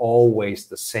rebase are always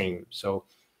the same. So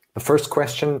the first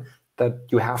question that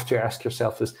you have to ask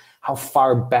yourself is, how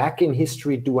far back in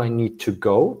history do I need to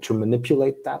go to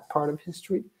manipulate that part of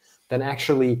history? Then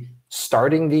actually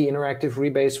starting the interactive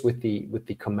rebase with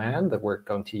the command that we're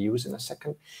going to use in a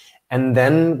second. And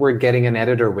then we're getting an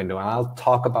editor window. And I'll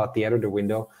talk about the editor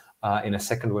window in a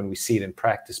second when we see it in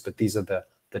practice, but these are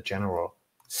the general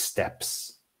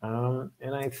steps. And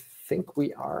I think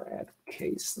we are at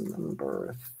case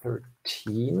number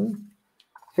 13.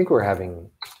 I think we're having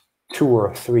 2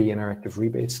 or 3 interactive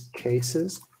rebase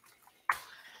cases.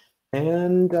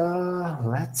 And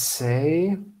let's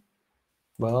say,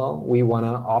 well, we want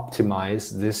to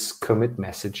optimize this commit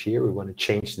message here. We want to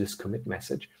change this commit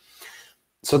message.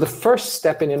 So the first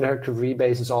step in interactive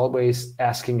rebase is always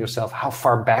asking yourself, how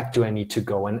far back do I need to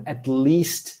go? And at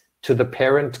least to the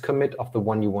parent commit of the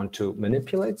one you want to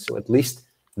manipulate. So at least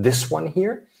this one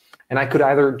here. And I could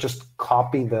either just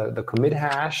copy the commit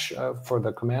hash for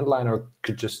the command line, or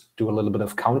could just do a little bit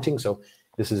of counting. So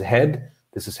this is head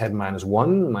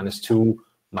 -1, -2,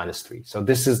 -3. So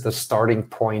this is the starting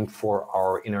point for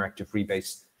our interactive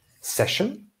rebase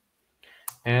session.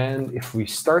 And if we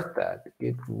start that,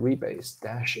 git rebase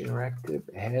 -interactive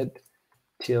head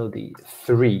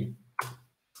 ~3,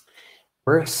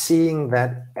 we're seeing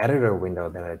that editor window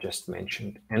that I just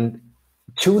mentioned. And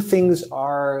 2 things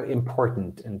are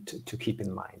important and to keep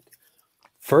in mind.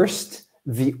 First,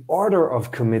 the order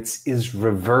of commits is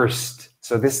reversed.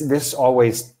 So this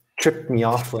always tripped me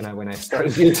off when I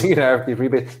started using interactive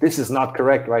rebase. This is not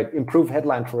correct, right? Improve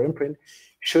headline for imprint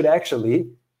should actually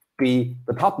be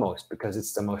the topmost because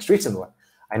it's the most recent one.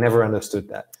 I never understood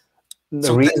that.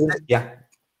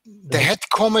 The head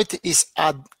commit is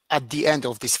at the end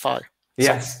of this file.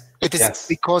 Yes. So it is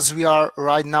because we are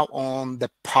right now on the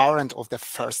parent of the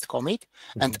first commit.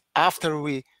 And after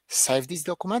we save this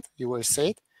document, you will see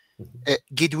it,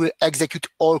 Git will execute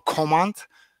all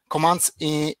commands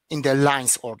in the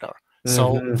lines order.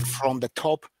 So from the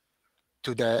top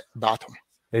to the bottom.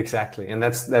 Exactly, and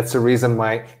that's the reason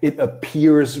why it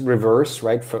appears reverse,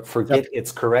 right? For Git,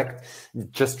 it's correct. It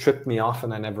just tripped me off,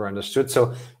 and I never understood.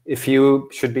 So if you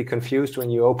should be confused when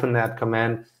you open that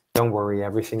command, don't worry,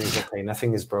 everything is okay.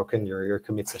 Nothing is broken. Your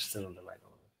commits are still in the right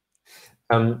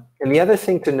order. And the other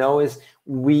thing to know is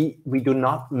we do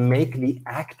not make the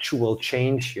actual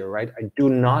change here, right? I do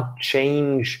not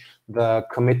change the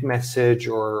commit message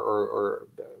or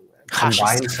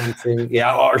combine something,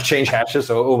 or change hashes.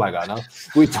 Oh my God, no,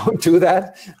 we don't do that.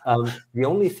 The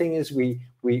only thing is we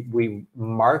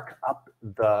mark up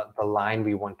the line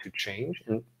we want to change,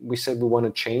 and we said we want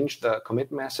to change the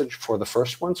commit message for the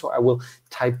first one. So I will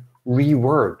type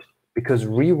reword, because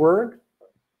reword,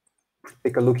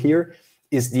 take a look here,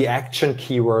 is the action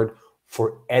keyword for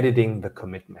editing the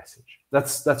commit message.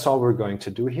 That's all we're going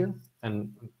to do here,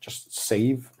 and just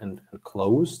save and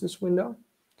close this window.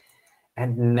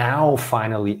 And now,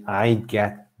 finally, I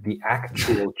get the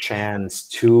actual chance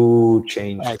to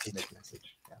change the commit message.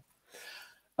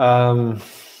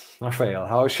 Rafał,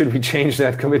 how should we change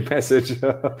that commit message?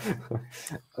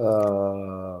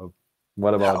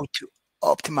 What about how to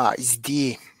optimize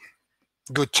the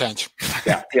good change?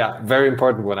 yeah, very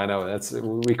important one. I know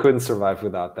we couldn't survive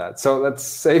without that. So let's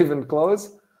save and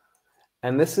close.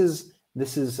 And this is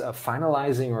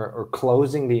finalizing or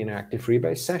closing the interactive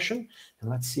rebase session. And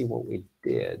let's see what we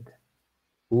did.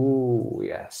 Ooh,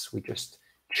 yes, we just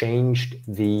changed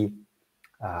the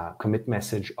commit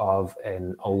message of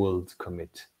an old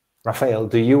commit. Rafał,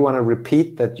 do you want to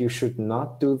repeat that you should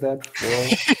not do that?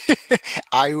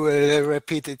 I will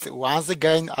repeat it once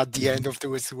again at the end of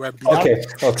this webinar. Okay.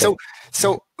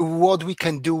 So what we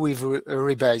can do with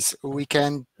rebase, we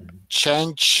can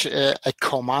change a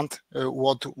command,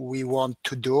 what we want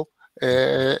to do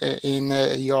in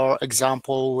your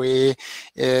example, we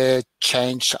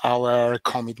change our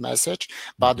commit message,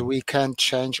 but we can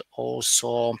change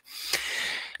also,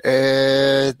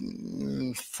 for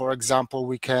example,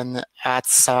 we can add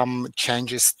some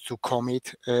changes to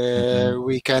commit.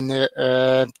 We can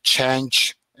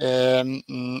change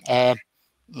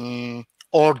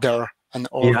order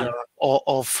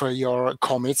of your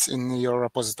commits in your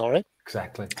repository.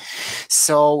 Exactly.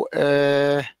 So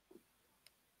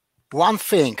one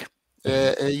thing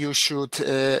you should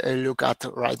look at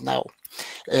right now.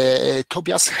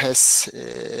 Tobias has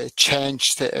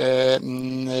changed the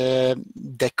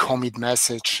commit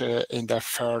message in the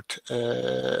third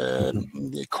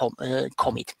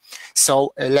commit.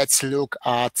 So let's look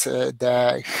at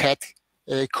the head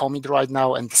commit right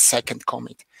now and the second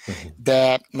commit.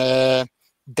 The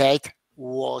date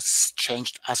was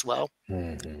changed as well,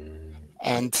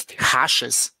 and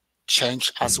hashes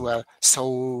changed as well.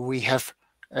 So we have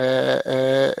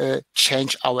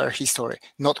change our history.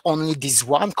 Not only this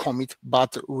one commit,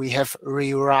 but we have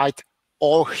rewrite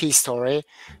all history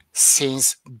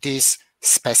since this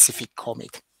specific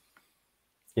commit.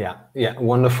 Yeah,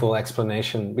 wonderful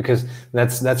explanation, because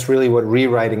that's really what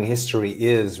rewriting history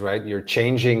is, right? You're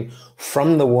changing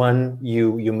from the one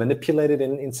you manipulated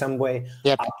in some way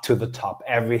up to the top.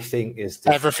 Everything is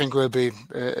different. Everything will be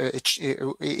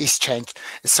is changed.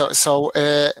 So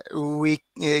we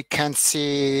can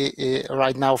see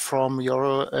right now from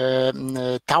your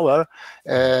tower,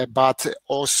 but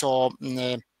also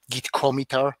Git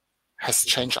committer has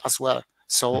changed as well.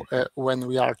 So when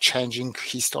we are changing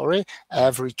history,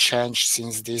 every change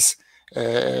since this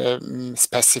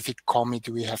specific commit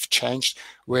we have changed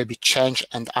will be changed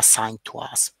and assigned to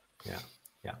us. Yeah.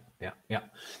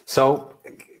 So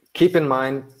keep in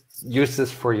mind, use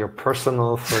this for your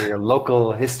personal, for your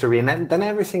local history, and then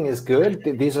everything is good.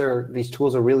 These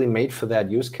tools are really made for that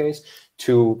use case,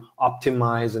 to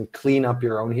optimize and clean up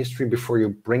your own history before you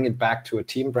bring it back to a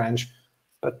team branch.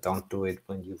 But don't do it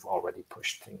when you've already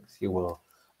pushed things. You will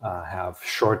have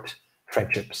short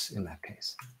friendships in that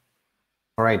case.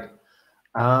 All right.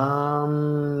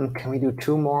 Can we do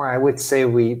two more? I would say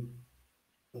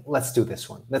let's do this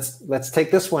one. Let's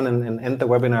take this one and end the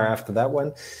webinar after that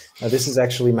one. This is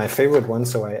actually my favorite one,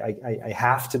 so I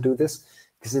have to do this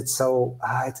because it's so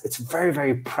it's very,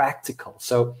 very practical.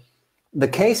 So the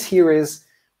case here is,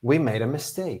 we made a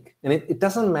mistake, and it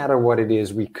doesn't matter what it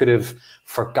is. We could have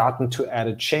forgotten to add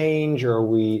a change, or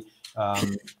we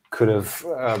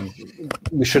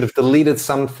we should have deleted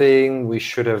something.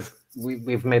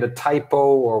 We've made a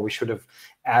typo, or we should have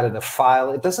added a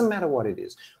file. It doesn't matter what it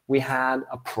is. We had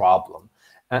a problem,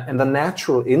 and the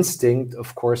natural instinct,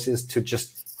 of course, is to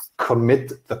just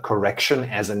commit the correction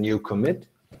as a new commit.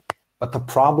 But the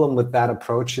problem with that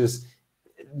approach is,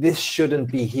 this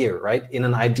shouldn't be here, right? In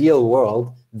an ideal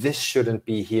world, this shouldn't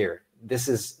be here. This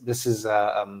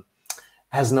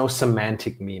has no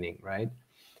semantic meaning, right?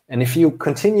 And if you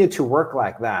continue to work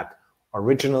like that,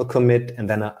 original commit and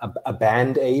then a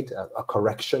band-aid, a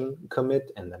correction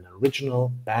commit, and then original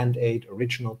band-aid,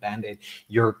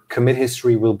 your commit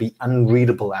history will be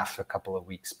unreadable after a couple of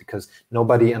weeks, because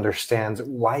nobody understands,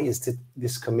 why is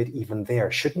this commit even there?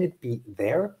 Shouldn't it be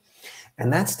there?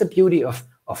 And that's the beauty of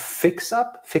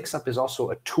FixUp. FixUp is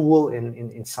also a tool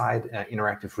inside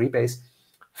Interactive Rebase.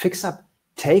 FixUp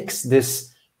takes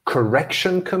this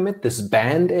correction commit, this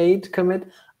band-aid commit,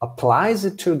 applies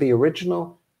it to the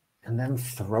original, and then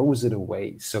throws it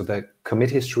away. So the commit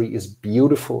history is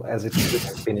beautiful as it should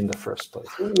have been in the first place.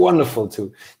 Wonderful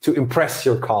to impress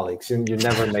your colleagues. You're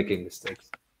never making mistakes.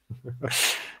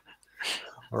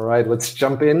 All right, let's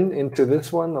jump into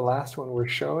this one, the last one we're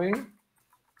showing.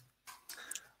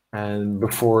 And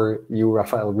before you,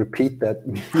 Rafał, repeat that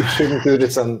you shouldn't do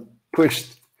this on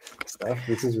pushed stuff,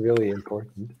 this is really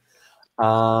important.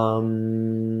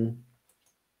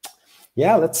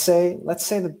 Yeah, let's say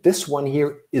that this one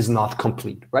here is not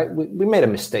complete, right? We made a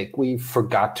mistake. We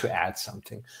forgot to add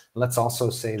something. Let's also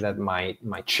say that my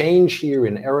change here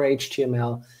in error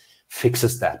HTML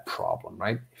fixes that problem,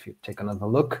 right? If you take another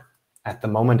look, at the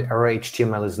moment, error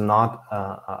HTML is not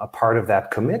a part of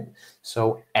that commit.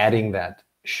 So adding that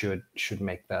should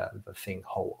make the thing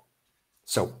whole.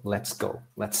 So let's go.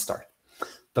 Let's start.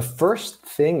 The first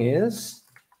thing is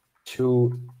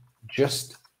to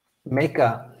just make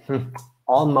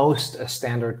almost a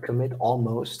standard commit,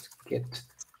 almost git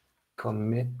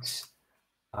commit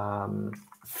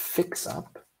fixup,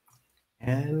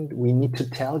 and we need to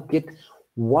tell Git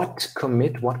what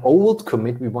old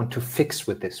commit we want to fix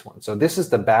with this one. So this is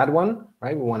the bad one,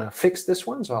 right? We want to fix this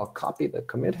one, so I'll copy the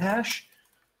commit hash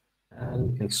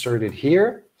and insert it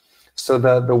here. So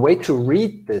the way to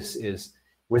read this is,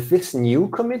 with this new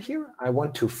commit here, I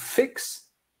want to fix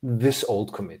this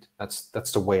old commit.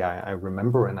 That's the way I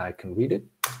remember and I can read it.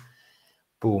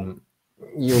 Boom.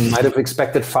 You might have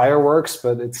expected fireworks,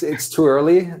 but it's too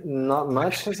early. Not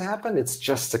much has happened. It's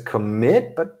just a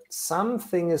commit, but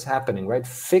something is happening, right?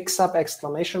 Fix up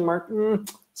exclamation mark.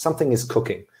 Something is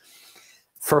cooking.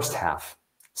 First half.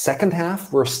 Second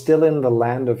half, we're still in the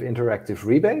land of interactive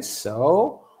rebase.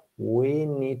 So we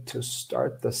need to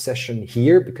start the session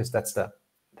here because that's the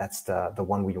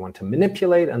one we want to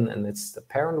manipulate, and it's the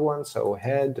parent one. So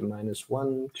head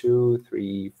 -1, 2,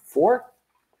 3, 4.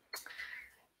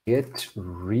 Git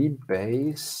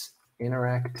rebase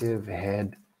interactive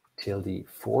head tilde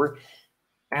 4.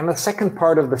 And the second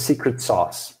part of the secret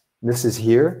sauce. This is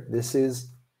here. This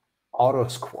is auto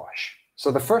squash.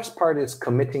 So the first part is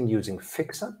committing using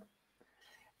fixup.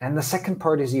 And the second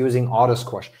part is using auto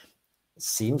squash.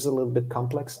 Seems a little bit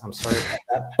complex. I'm sorry about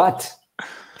that. But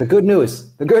the good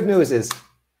news is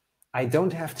I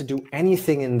don't have to do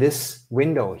anything in this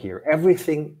window here.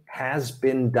 Everything has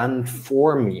been done for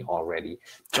me already.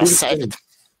 Just save it.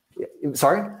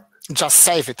 Sorry? Just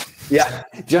save it. Yeah,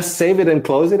 just save it and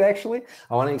close it, actually.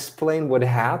 I want to explain what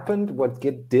happened, what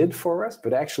Git did for us,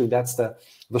 but actually that's the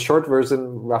short version.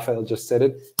 Rafał just said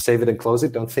it. Save it and close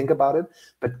it. Don't think about it.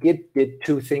 But Git did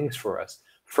two things for us.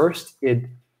 First, it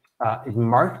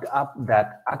marked up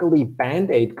that ugly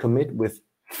Band-Aid commit with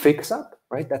fixup,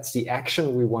 right? That's the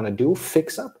action we want to do,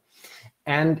 fixup.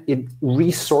 And it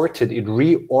resorted, it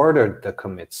reordered the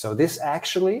commits. So this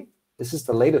is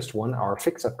the latest one, our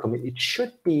fixup commit. It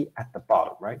should be at the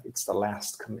bottom, right? It's the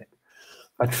last commit.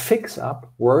 But fixup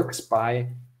works by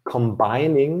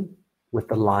combining with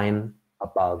the line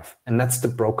above. And that's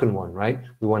the broken one, right?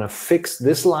 We want to fix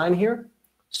this line here.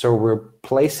 So we're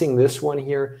placing this one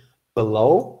here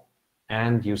below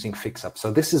and using fixup.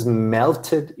 So this is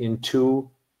melted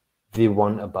into the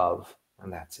one above,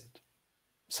 and that's it.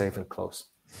 Save and close.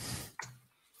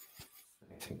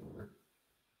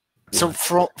 So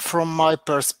from my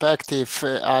perspective,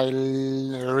 I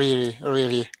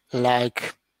really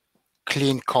like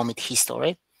clean commit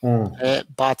history,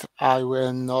 but I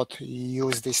will not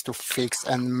use this to fix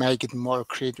and make it more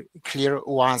clear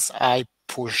once I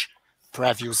push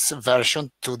previous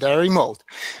version to the remote.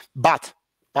 But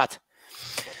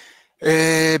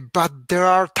there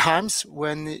are times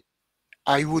when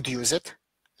I would use it.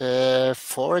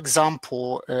 For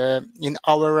example, in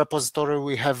our repository,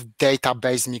 we have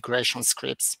database migration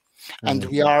scripts, and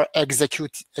we are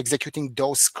executing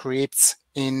those scripts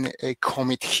in a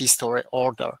commit history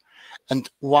order. And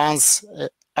once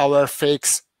our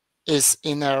fix is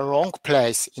in a wrong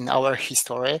place in our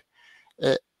history,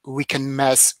 we can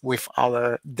mess with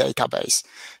our database.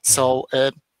 So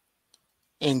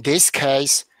in this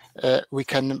case, we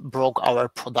can broke our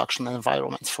production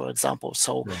environment, for example.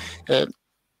 So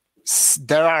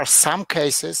there are some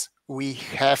cases we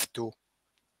have to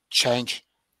change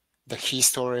the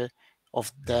history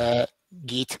of the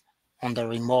Git on the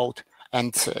remote,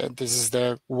 and this is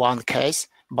the one case.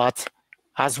 But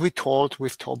as we told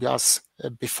with Tobias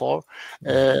before,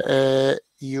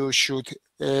 you should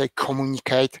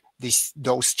communicate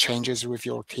those changes with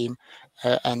your team,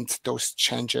 and those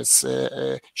changes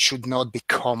should not be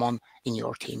common in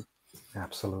your team.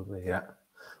 Absolutely, yeah.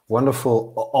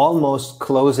 Wonderful, almost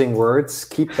closing words.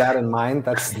 Keep that in mind.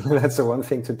 That's the one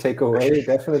thing to take away,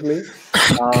 definitely.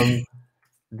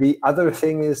 The other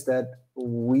thing is that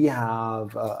we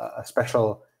have a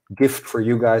special gift for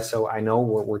you guys. So I know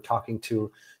we're talking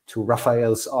to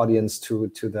Rafał's audience, to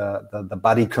the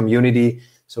buddy community.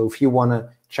 So if you want to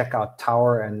check out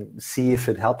Tower and see if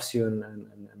it helps you and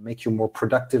make you more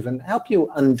productive and help you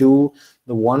undo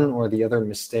the one or the other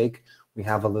mistake, we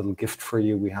have a little gift for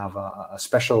you. We have a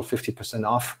special 50%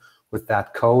 off with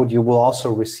that code. You will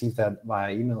also receive that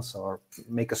via email, so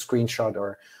make a screenshot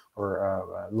or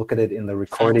look at it in the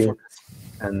recording,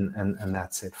 and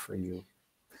that's it for you.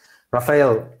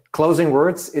 Rafał, closing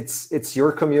words. It's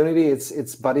your community.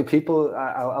 It's buddy people.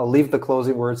 I'll leave the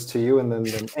closing words to you, and then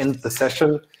end the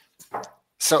session.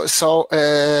 So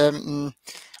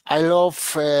I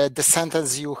love the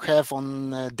sentence you have on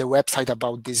the website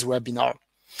about this webinar.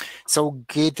 So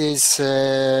Git is,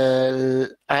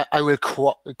 I will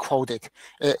quote it.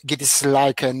 Git is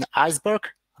like an iceberg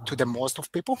to the most of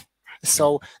people.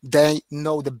 So they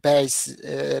know the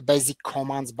basic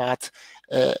commands, but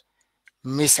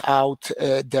miss out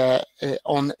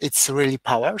on its really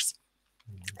powers.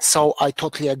 So I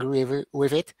totally agree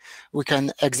with it. We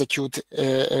can execute,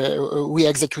 we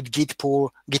execute git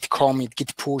pull, git commit,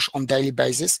 git push on daily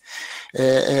basis,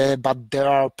 but there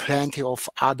are plenty of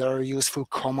other useful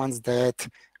commands that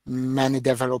many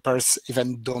developers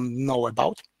even don't know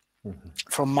about.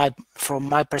 From my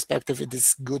perspective, it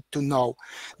is good to know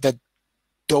that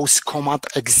those commands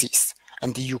exist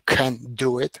and you can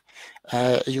do it.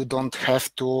 You don't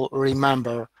have to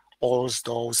remember all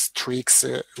those tricks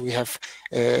we have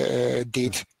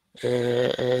did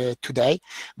today,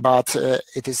 but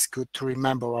it is good to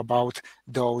remember about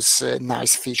those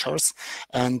nice features,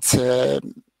 and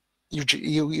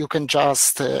you can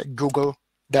just Google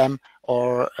them,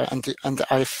 or and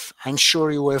I'm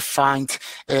sure you will find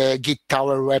a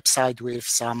gittower website with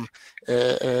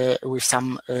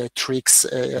some tricks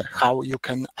how you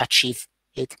can achieve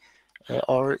it,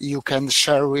 or you can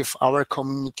share with our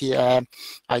community. I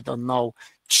don't know,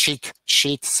 cheat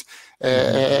sheets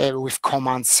with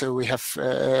commands we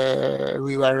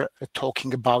were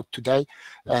talking about today,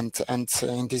 and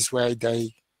in this way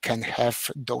they can have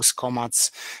those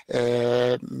commands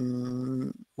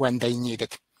when they need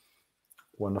it.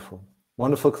 Wonderful.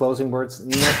 Wonderful closing words.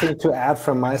 Nothing to add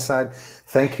from my side.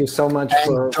 Thank you so much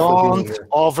for being here. Don't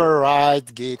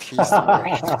override Git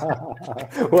history.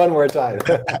 One more time.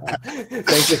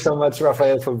 Thank you so much,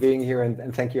 Rafał, for being here,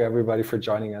 and thank you everybody for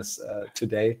joining us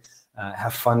today.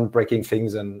 Have fun breaking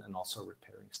things and also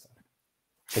repairing stuff.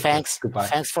 Thanks. Goodbye.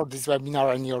 Thanks for this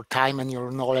webinar and your time and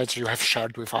your knowledge you have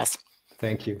shared with us.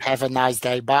 Thank you. Have a nice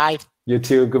day. Bye. You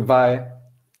too. Goodbye.